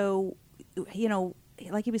so,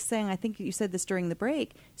 like he was saying, I think you said this during the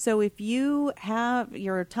break. So if you have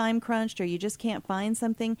your time crunched or you just can't find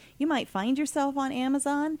something, you might find yourself on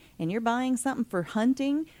Amazon and you're buying something for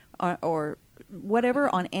hunting or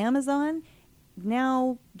whatever on Amazon.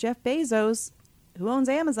 Now, Jeff Bezos, who owns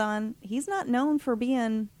Amazon, he's not known for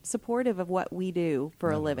being supportive of what we do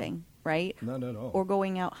for a living, right? Not at all. Or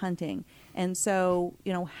going out hunting. And so,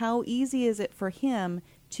 how easy is it for him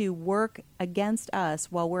to work against us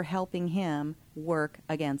while we're helping him work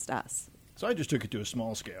against us? So I just took it to a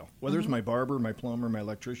small scale. Whether it's my barber, my plumber, my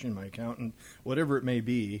electrician, my accountant, whatever it may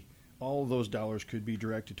be, all of those dollars could be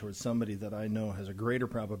directed towards somebody that I know has a greater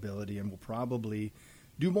probability and will probably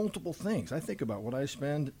do multiple things. I think about what I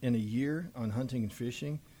spend in a year on hunting and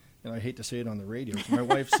fishing, and I hate to say it on the radio. So my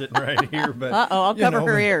wife's sitting right here, but I'll cover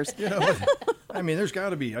her ears. I've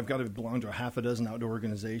got to belong to a half a dozen outdoor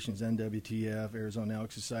organizations: NWTF, Arizona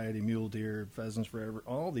Elk Society, Mule Deer, Pheasants Forever.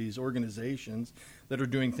 All these organizations that are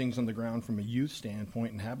doing things on the ground from a youth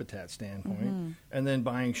standpoint and habitat standpoint, and then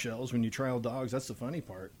buying shells. When you trial dogs, that's the funny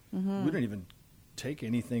part. We don't even take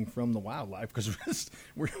anything from the wildlife because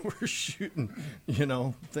we're shooting,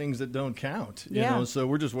 things that don't count. You know, so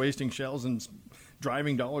we're just wasting shells and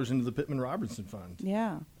driving dollars into the Pittman Robertson Fund.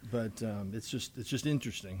 Yeah. But it's just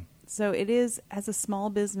interesting. So it is, as a small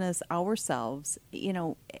business ourselves,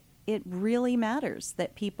 it really matters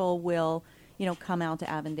that people will, come out to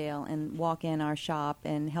Avondale and walk in our shop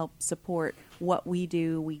and help support what we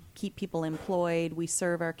do. We keep people employed. We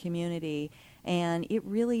serve our community. And it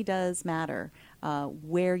really does matter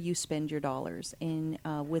where you spend your dollars. And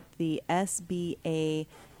with the SBA,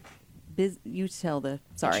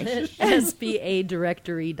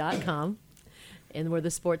 SBAdirectory.com. And we're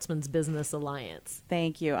the Sportsman's Business Alliance.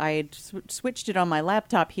 Thank you. I had switched it on my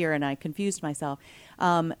laptop here, and I confused myself.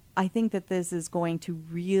 I think that this is going to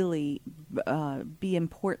really be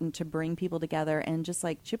important to bring people together. And just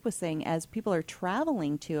like Chip was saying, as people are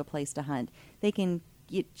traveling to a place to hunt, they can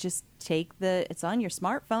just take it's on your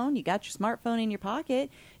smartphone. You got your smartphone in your pocket.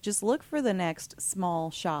 Just look for the next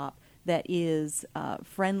small shop that is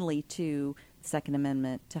friendly to Second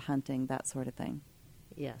Amendment, to hunting, that sort of thing.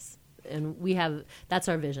 Yes. And that's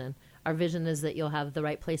our vision. Our vision is that you'll have the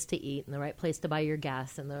right place to eat and the right place to buy your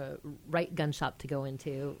gas and the right gun shop to go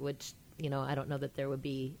into, which, I don't know that there would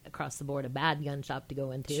be across the board a bad gun shop to go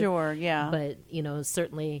into. Sure, yeah. But,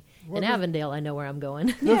 certainly in Avondale, I know where I'm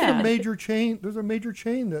going. There's a major chain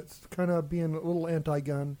that's kind of being a little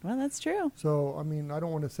anti-gun. Well, that's true. So, I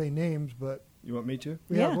don't want to say names, but... You want me to?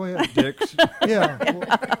 Yeah, go ahead. Dick's. Yeah.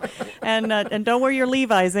 And don't wear your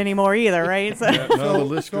Levi's anymore either, right? So, the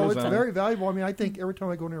list goes it's on. very valuable. I think every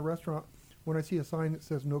time I go into a restaurant, when I see a sign that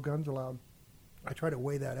says no guns allowed, I try to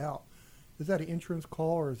weigh that out. Is that an insurance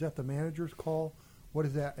call or is that the manager's call? What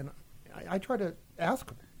is that? And I try to ask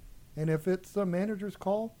them. And if it's a manager's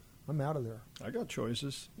call, I'm out of there. I got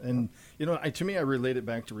choices. And, to me, I relate it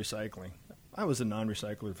back to recycling. I was a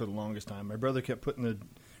non-recycler for the longest time. My brother kept putting the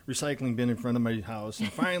recycling bin in front of my house.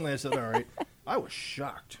 And finally I said, all right. I was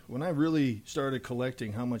shocked when I really started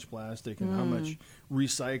collecting how much plastic and how much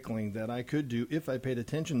recycling that I could do if I paid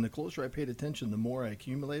attention. The closer I paid attention, the more I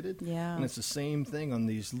accumulated. Yeah. And it's the same thing on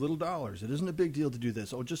these little dollars. It isn't a big deal to do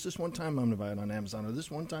this. Oh, just this one time I'm going to buy it on Amazon, or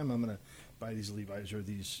this one time I'm going to buy these Levi's or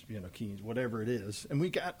these, Keens, whatever it is. And we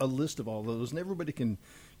got a list of all those, and everybody can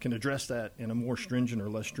address that in a more stringent or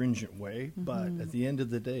less stringent way. But at the end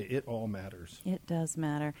of the day, it all matters. It does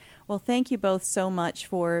matter. Well, thank you both so much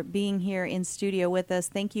for being here in studio with us.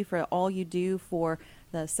 Thank you for all you do for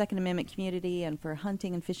the Second Amendment community and for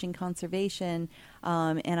hunting and fishing conservation.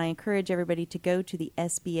 And I encourage everybody to go to the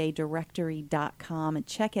SBAdirectory.com and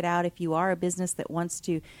check it out. If you are a business that wants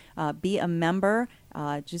to be a member,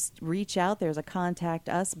 just reach out. There's a Contact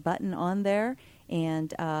Us button on there.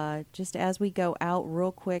 And just as we go out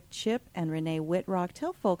real quick, Chip and Renee Whitrock,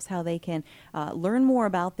 tell folks how they can learn more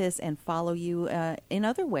about this and follow you in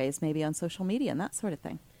other ways, maybe on social media and that sort of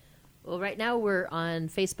thing. Well, right now we're on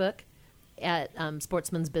Facebook at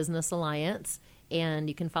Sportsman's Business Alliance, and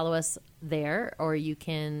you can follow us there, or you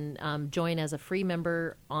can join as a free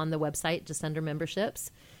member on the website just under memberships.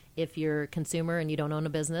 If you're a consumer and you don't own a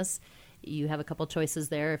business, you have a couple choices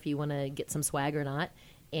there if you want to get some swag or not.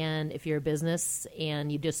 And if you're a business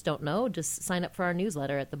and you just don't know, just sign up for our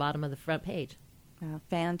newsletter at the bottom of the front page.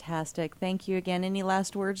 Fantastic. Thank you again. Any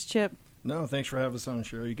last words, Chip? No, thanks for having us on,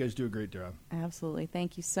 Cheryl. You guys do a great job. Absolutely.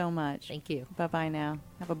 Thank you so much. Thank you. Bye-bye now.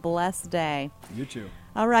 Have a blessed day. You too.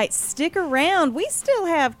 All right, stick around. We still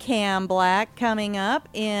have Cam Black coming up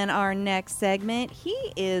in our next segment. He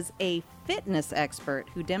is a fitness expert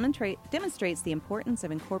who demonstrates the importance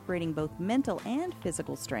of incorporating both mental and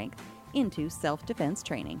physical strength into self-defense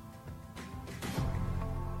training.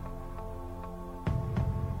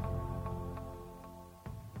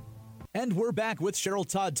 And we're back with Cheryl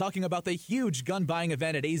Todd talking about the huge gun buying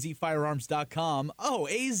event at azfirearms.com. Oh,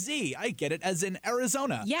 AZ, I get it, as in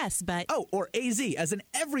Arizona. Yes, but... Oh, or AZ, as in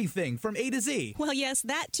everything from A to Z. Well, yes,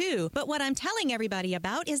 that too. But what I'm telling everybody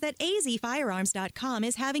about is that azfirearms.com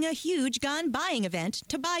is having a huge gun buying event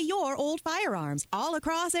to buy your old firearms all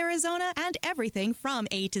across Arizona and everything from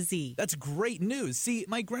A to Z. That's great news. See,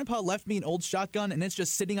 my grandpa left me an old shotgun and it's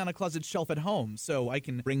just sitting on a closet shelf at home, so I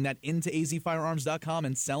can bring that into azfirearms.com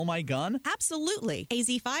and sell my gun? Absolutely.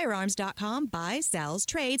 azfirearms.com buys, sells,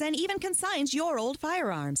 trades, and even consigns your old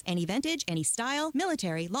firearms. Any vintage, any style,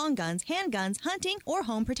 military, long guns, handguns, hunting, or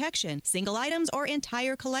home protection. Single items or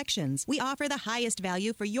entire collections. We offer the highest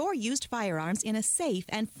value for your used firearms in a safe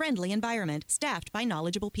and friendly environment, staffed by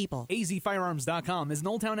knowledgeable people. azfirearms.com is in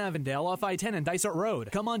Old Town Avondale off I-10 and Dysart Road.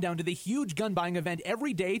 Come on down to the huge gun buying event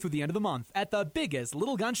every day through the end of the month at the biggest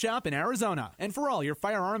little gun shop in Arizona. And for all your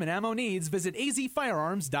firearm and ammo needs, visit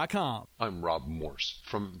azfirearms.com. I'm Rob Morse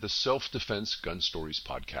from the Self-Defense Gun Stories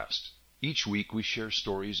podcast. Each week we share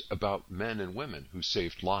stories about men and women who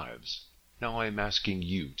saved lives. Now I am asking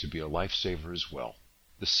you to be a lifesaver as well.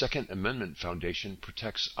 The Second Amendment Foundation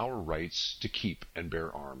protects our rights to keep and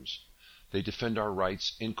bear arms. They defend our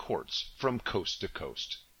rights in courts from coast to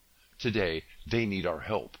coast. Today, they need our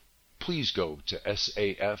help. Please go to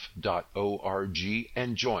saf.org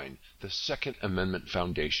and join the Second Amendment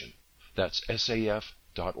Foundation. That's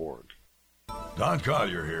saf.org. Don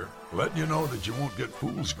Collier here, letting you know that you won't get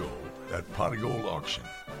fool's gold at Pot of Gold Auction.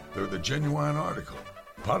 They're the genuine article.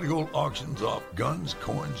 Pot of Gold auctions off guns,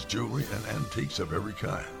 coins, jewelry, and antiques of every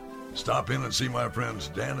kind. Stop in and see my friends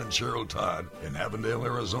Dan and Cheryl Todd in Avondale,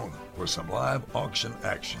 Arizona for some live auction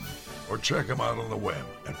action. Or check them out on the web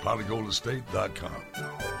at potofgoldestate.com.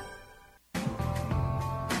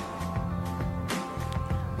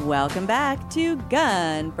 Welcome back to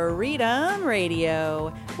Gun Freedom Radio,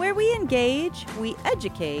 where we engage, we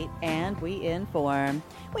educate, and we inform.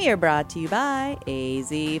 We are brought to you by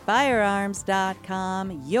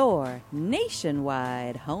azfirearms.com, your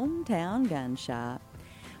nationwide hometown gun shop.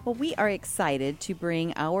 Well, we are excited to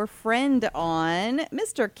bring our friend on,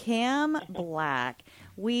 Mr. Cam Black.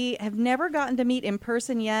 We have never gotten to meet in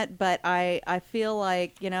person yet, but I feel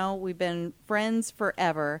like, we've been friends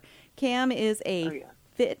forever. Cam is a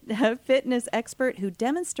fitness expert who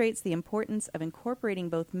demonstrates the importance of incorporating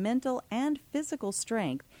both mental and physical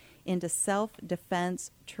strength into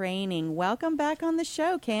self-defense training. Welcome back on the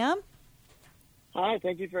show, Cam. Hi,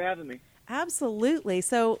 thank you for having me. Absolutely.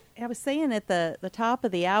 So I was saying at the top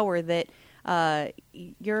of the hour that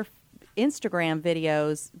your Instagram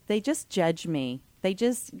videos, they just judge me.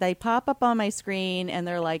 They pop up on my screen and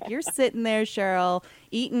they're like, you're sitting there, Cheryl,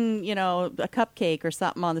 eating, a cupcake or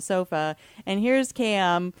something on the sofa. And here's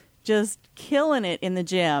Cam just killing it in the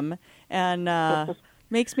gym and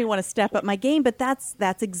makes me want to step up my game. But that's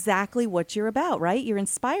exactly what you're about, right? You're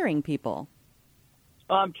inspiring people.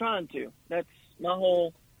 I'm trying to. That's my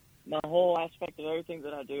whole aspect of everything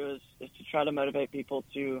that I do is to try to motivate people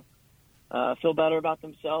to feel better about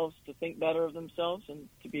themselves, to think better of themselves, and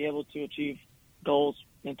to be able to achieve goals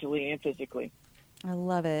mentally and physically. I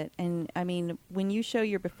love it. And I mean, when you show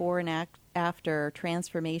your before and after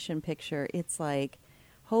transformation picture, it's like,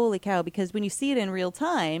 holy cow, because when you see it in real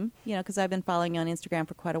time, because I've been following you on Instagram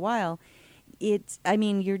for quite a while,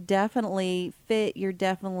 you're definitely fit, you're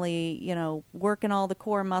definitely, working all the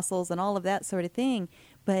core muscles and all of that sort of thing,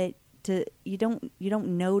 but you don't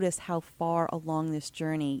notice how far along this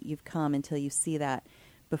journey you've come until you see that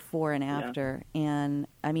before and after. Yeah. And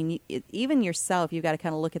I mean, even yourself, you've got to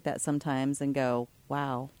kind of look at that sometimes and go,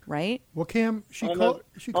 wow, right? Well, Cam, she called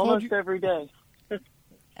you every day.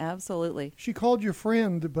 Absolutely. She called your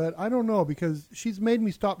friend, but I don't know, because she's made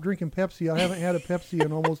me stop drinking Pepsi. I haven't had a Pepsi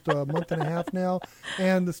in almost a month and a half now,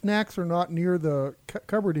 and the snacks are not near the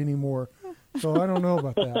cupboard anymore. So I don't know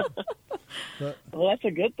about that. But, well, that's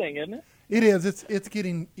a good thing, isn't it? It is. It's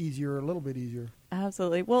getting easier, a little bit easier.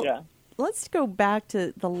 Absolutely. Well, yeah. Let's go back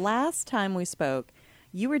to the last time we spoke.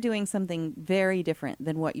 You were doing something very different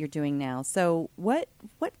than what you're doing now. So what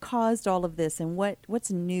caused all of this, and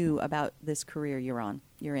what's new about this career you're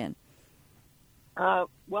in?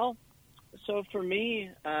 Well, so for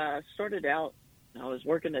me, I started out, I was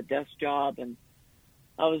working a desk job, and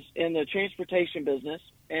I was in the transportation business,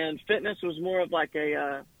 and fitness was more of like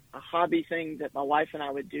a hobby thing that my wife and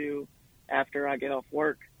I would do after I get off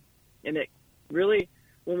work. And it really,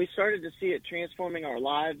 when we started to see it transforming our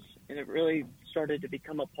lives, and it really started to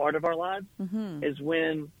become a part of our lives, mm-hmm. is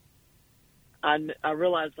when I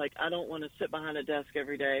realized, like, I don't want to sit behind a desk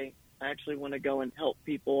every day. I actually want to go and help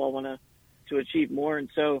people. I want to achieve more. And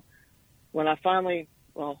so when I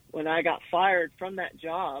got fired from that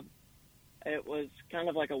job, it was kind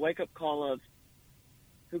of like a wake-up call of,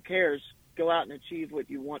 who cares? Go out and achieve what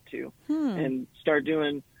you want to and start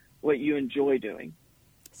doing what you enjoy doing.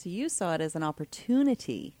 So you saw it as an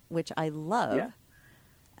opportunity, which I love. Yeah.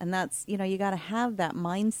 And that's, you got to have that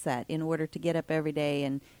mindset in order to get up every day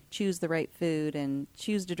and choose the right food and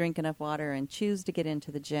choose to drink enough water and choose to get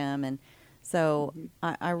into the gym. And so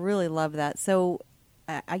I really love that. So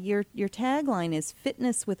your tagline is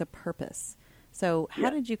fitness with a purpose. So how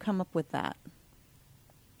did you come up with that?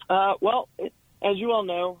 Well, as you all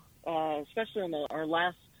know, especially on the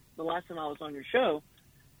last time I was on your show,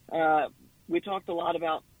 we talked a lot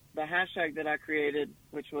about the hashtag that I created,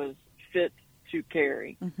 which was Fit to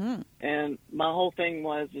Carry. And my whole thing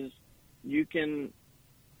is you can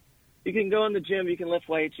go in the gym, you can lift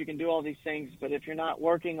weights, you can do all these things, but if you're not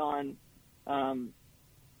working on,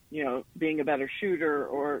 being a better shooter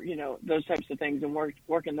or, those types of things and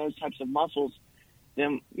working those types of muscles,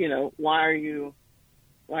 then, why are you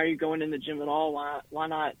going in the gym at all? Why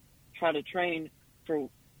not try to train for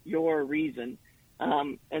your reason?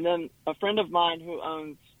 And then a friend of mine who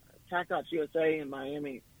owns Tac Ops USA in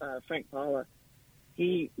Miami, Frank Paula,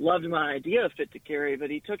 he loved my idea of Fit to Carry, but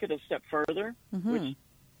he took it a step further, which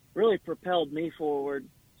really propelled me forward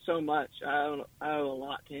so much. I owe a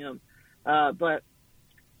lot to him. But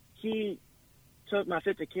he took my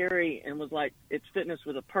Fit to Carry and was like, it's fitness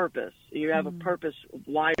with a purpose. You have a purpose of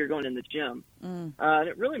why you're going in the gym. And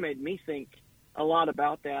it really made me think a lot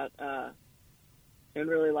about that, and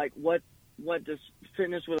really like what does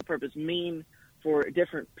fitness with a purpose mean for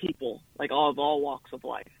different people, like all walks of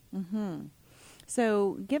life.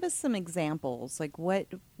 So give us some examples, like what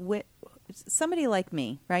somebody like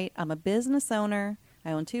me, right? I'm a business owner.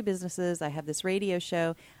 I own 2 businesses. I have this radio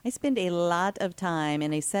show. I spend a lot of time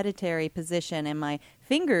in a sedentary position, and my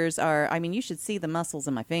fingers are, you should see the muscles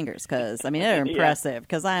in my fingers because, they're impressive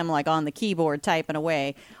because I'm like on the keyboard typing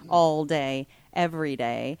away all day, every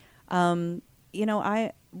day. What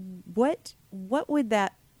would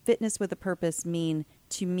that fitness with a purpose mean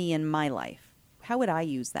to me in my life? How would I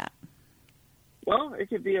use that? Well, it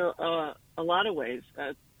could be a lot of ways.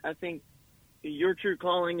 I think your true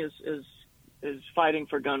calling is fighting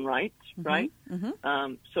for gun rights, right?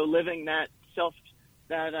 So living that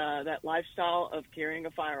lifestyle of carrying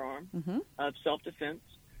a firearm, of self-defense.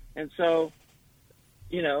 And so,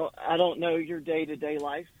 I don't know your day-to-day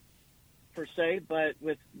life per se, but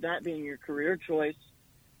with that being your career choice,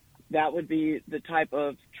 that would be the type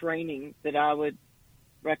of training that I would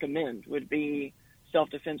recommend, would be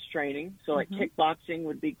self-defense training. So like kickboxing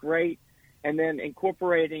would be great. And then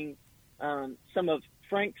incorporating some of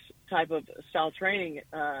Frank's type of style training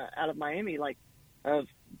out of Miami, like of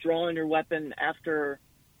drawing your weapon after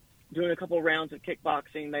doing a couple of rounds of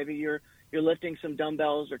kickboxing. Maybe you're lifting some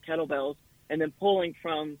dumbbells or kettlebells and then pulling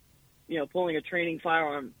a training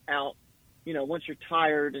firearm out, once you're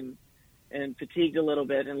tired and fatigued a little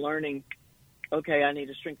bit and learning, okay, I need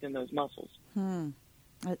to strengthen those muscles.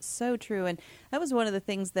 That's so true. And that was one of the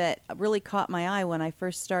things that really caught my eye when I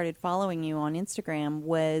first started following you on Instagram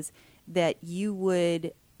was that you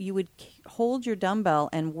would hold your dumbbell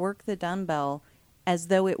and work the dumbbell as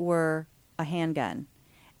though it were a handgun.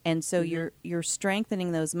 And so you're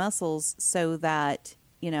strengthening those muscles so that,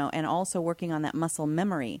 and also working on that muscle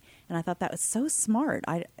memory. And I thought that was so smart.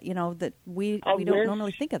 That we don't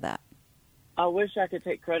normally think of that. I wish I could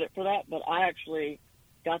take credit for that, but I actually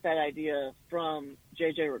got that idea from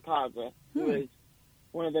J.J. Racaza, who is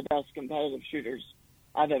one of the best competitive shooters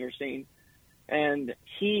I've ever seen. And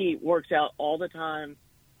he works out all the time.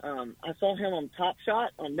 I saw him on Top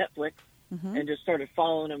Shot on Netflix and just started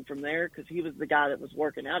following him from there because he was the guy that was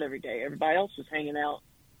working out every day. Everybody else was hanging out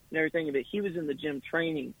and everything, but he was in the gym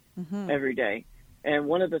training every day. And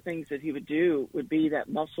one of the things that he would do would be that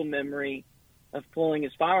muscle memory of pulling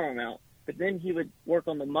his firearm out. But then he would work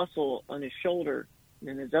on the muscle on his shoulder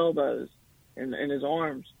and his elbows and his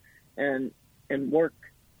arms and work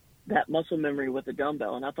that muscle memory with a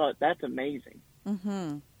dumbbell. And I thought, that's amazing.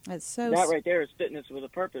 That's so that right there is fitness with a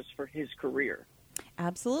purpose for his career.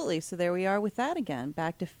 Absolutely. So there we are with that again,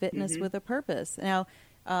 back to fitness with a purpose. Now,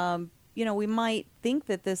 we might think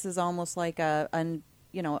that this is almost like a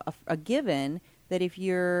given that if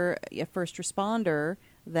you're a first responder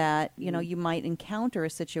that, you might encounter a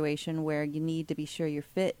situation where you need to be sure you're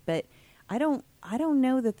fit. But I don't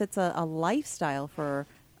know that that's a lifestyle for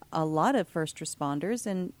a lot of first responders.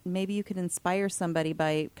 And maybe you could inspire somebody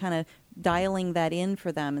by kind of dialing that in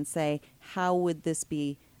for them and say, how would this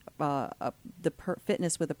be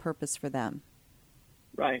fitness with a purpose for them?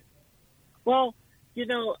 Right. Well,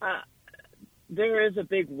 there is a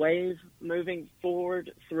big wave moving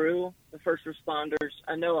forward through the first responders.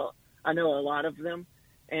 I know I know a lot of them,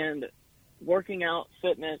 and working out,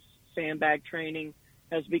 fitness, sandbag training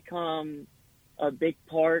has become a big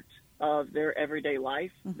part of their everyday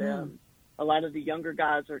life. Mm-hmm. A lot of the younger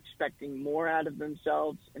guys are expecting more out of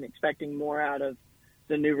themselves and expecting more out of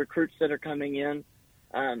the new recruits that are coming in.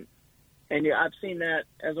 And I've seen that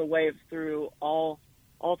as a wave through all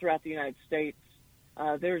throughout the United States.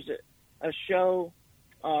 There's a show,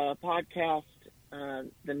 podcast,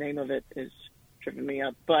 the name of it is tripping me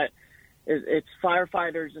up, but it's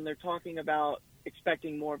firefighters, and they're talking about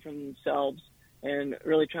expecting more from themselves and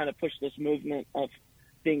really trying to push this movement of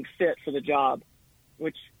being fit for the job,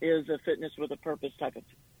 which is a fitness with a purpose type of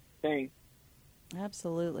thing.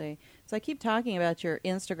 Absolutely. So I keep talking about your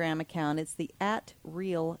Instagram account. It's the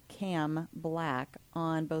 @RealCamBlack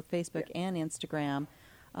on both Facebook and Instagram.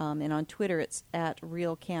 And on Twitter, it's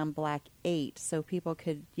 @RealCamBlack8. So people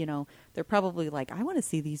could, they're probably like, I want to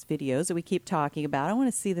see these videos that we keep talking about. I want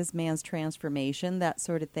to see this man's transformation, that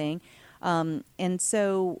sort of thing. And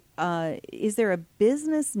so is there a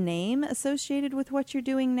business name associated with what you're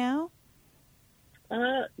doing now?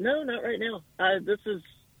 No, not right now. This is,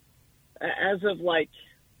 as of I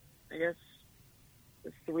guess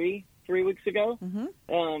 3 weeks ago,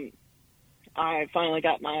 I finally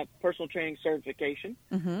got my personal training certification.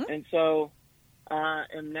 And so I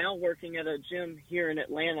am now working at a gym here in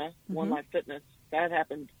Atlanta, One Life Fitness. That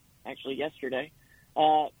happened actually yesterday.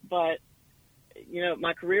 But,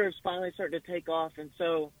 my career is finally starting to take off. And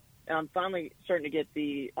so I'm finally starting to get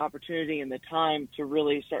the opportunity and the time to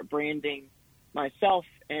really start branding myself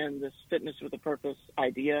and this fitness with a purpose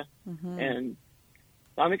idea. And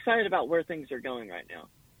I'm excited about where things are going right now.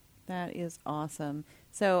 That is awesome.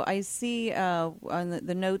 So I see on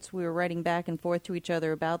the notes we were writing back and forth to each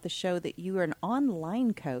other about the show that you are an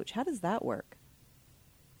online coach. How does that work?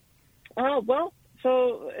 Well,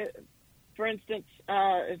 so for instance,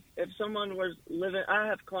 if someone was living, I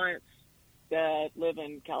have clients that live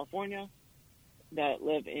in California, that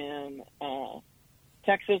live in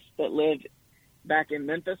Texas, that live back in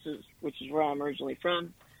Memphis, which is where I'm originally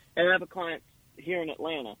from, and I have a client here in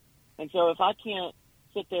Atlanta. And so if I can't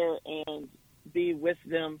sit there and be with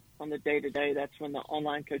them on the day-to-day, that's when the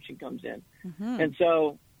online coaching comes in. And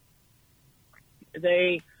so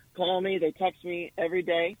they call me, they text me every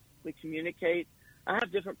day, we communicate. I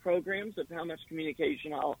have different programs of how much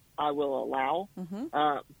communication I will allow,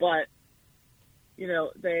 but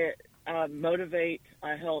they motivate,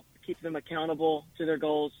 I help keep them accountable to their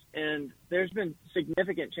goals, and there's been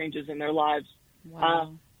significant changes in their lives.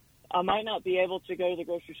 Wow. I might not be able to go to the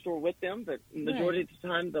grocery store with them, but the majority of the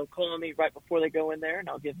time they'll call me right before they go in there, and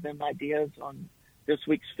I'll give them ideas on this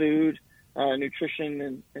week's food,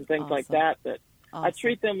 nutrition, and things like that. But I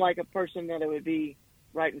treat them like a person that it would be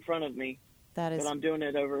right in front of me, but I'm doing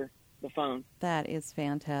it over the phone. That is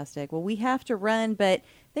fantastic. Well, we have to run, but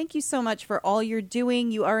thank you so much for all you're doing.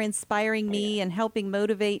 You are inspiring me and helping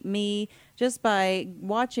motivate me just by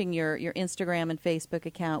watching your Instagram and Facebook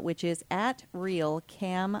account, which is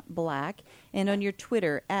 @RealCamBlack, and on your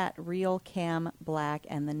Twitter @RealCamBlack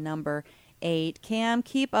and the number 8. Cam,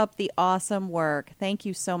 keep up the awesome work. Thank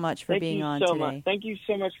you so much for being on today. Thank you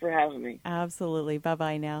so much for having me. Absolutely.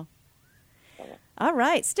 Bye-bye now. All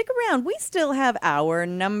right, stick around. We still have hour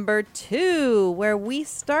number 2, where we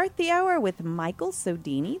start the hour with Michael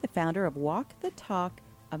Sodini, the founder of Walk the Talk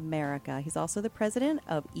America. He's also the president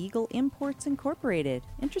of Eagle Imports Incorporated.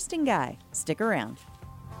 Interesting guy. Stick around.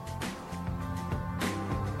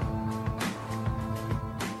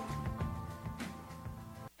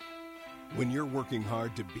 When you're working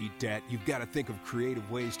hard to beat debt, you've got to think of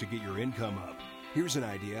creative ways to get your income up. Here's an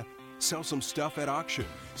idea. Sell some stuff at auction.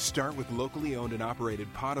 Start with locally owned and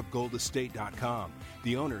operated potofgoldestate.com.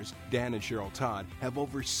 The owners, Dan and Cheryl Todd, have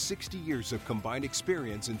over 60 years of combined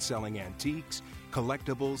experience in selling antiques,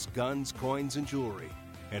 collectibles, guns, coins, and jewelry.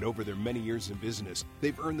 And over their many years in business,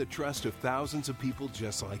 they've earned the trust of thousands of people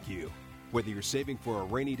just like you. Whether you're saving for a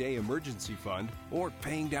rainy day emergency fund or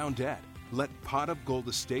paying down debt, let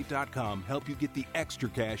potofgoldestate.com help you get the extra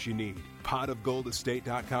cash you need.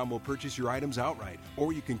 Potofgoldestate.com will purchase your items outright,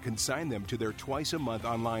 or you can consign them to their twice-a-month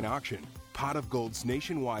online auction. Pot of Gold's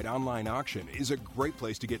nationwide online auction is a great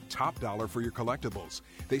place to get top dollar for your collectibles.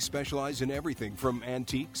 They specialize in everything from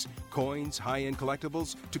antiques, coins, high-end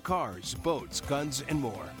collectibles, to cars, boats, guns, and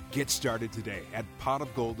more. Get started today at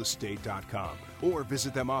potofgoldestate.com, or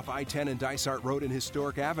visit them off I-10 and Dysart Road in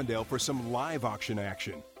historic Avondale for some live auction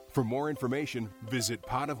action. For more information, visit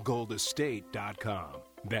potofgoldestate.com.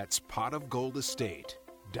 That's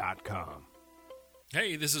potofgoldestate.com.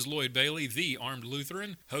 Hey, this is Lloyd Bailey, the Armed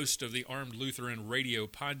Lutheran, host of the Armed Lutheran Radio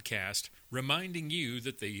podcast, reminding you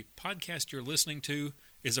that the podcast you're listening to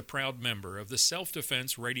is a proud member of the Self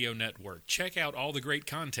Defense Radio Network. Check out all the great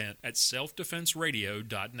content at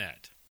selfdefenseradio.net.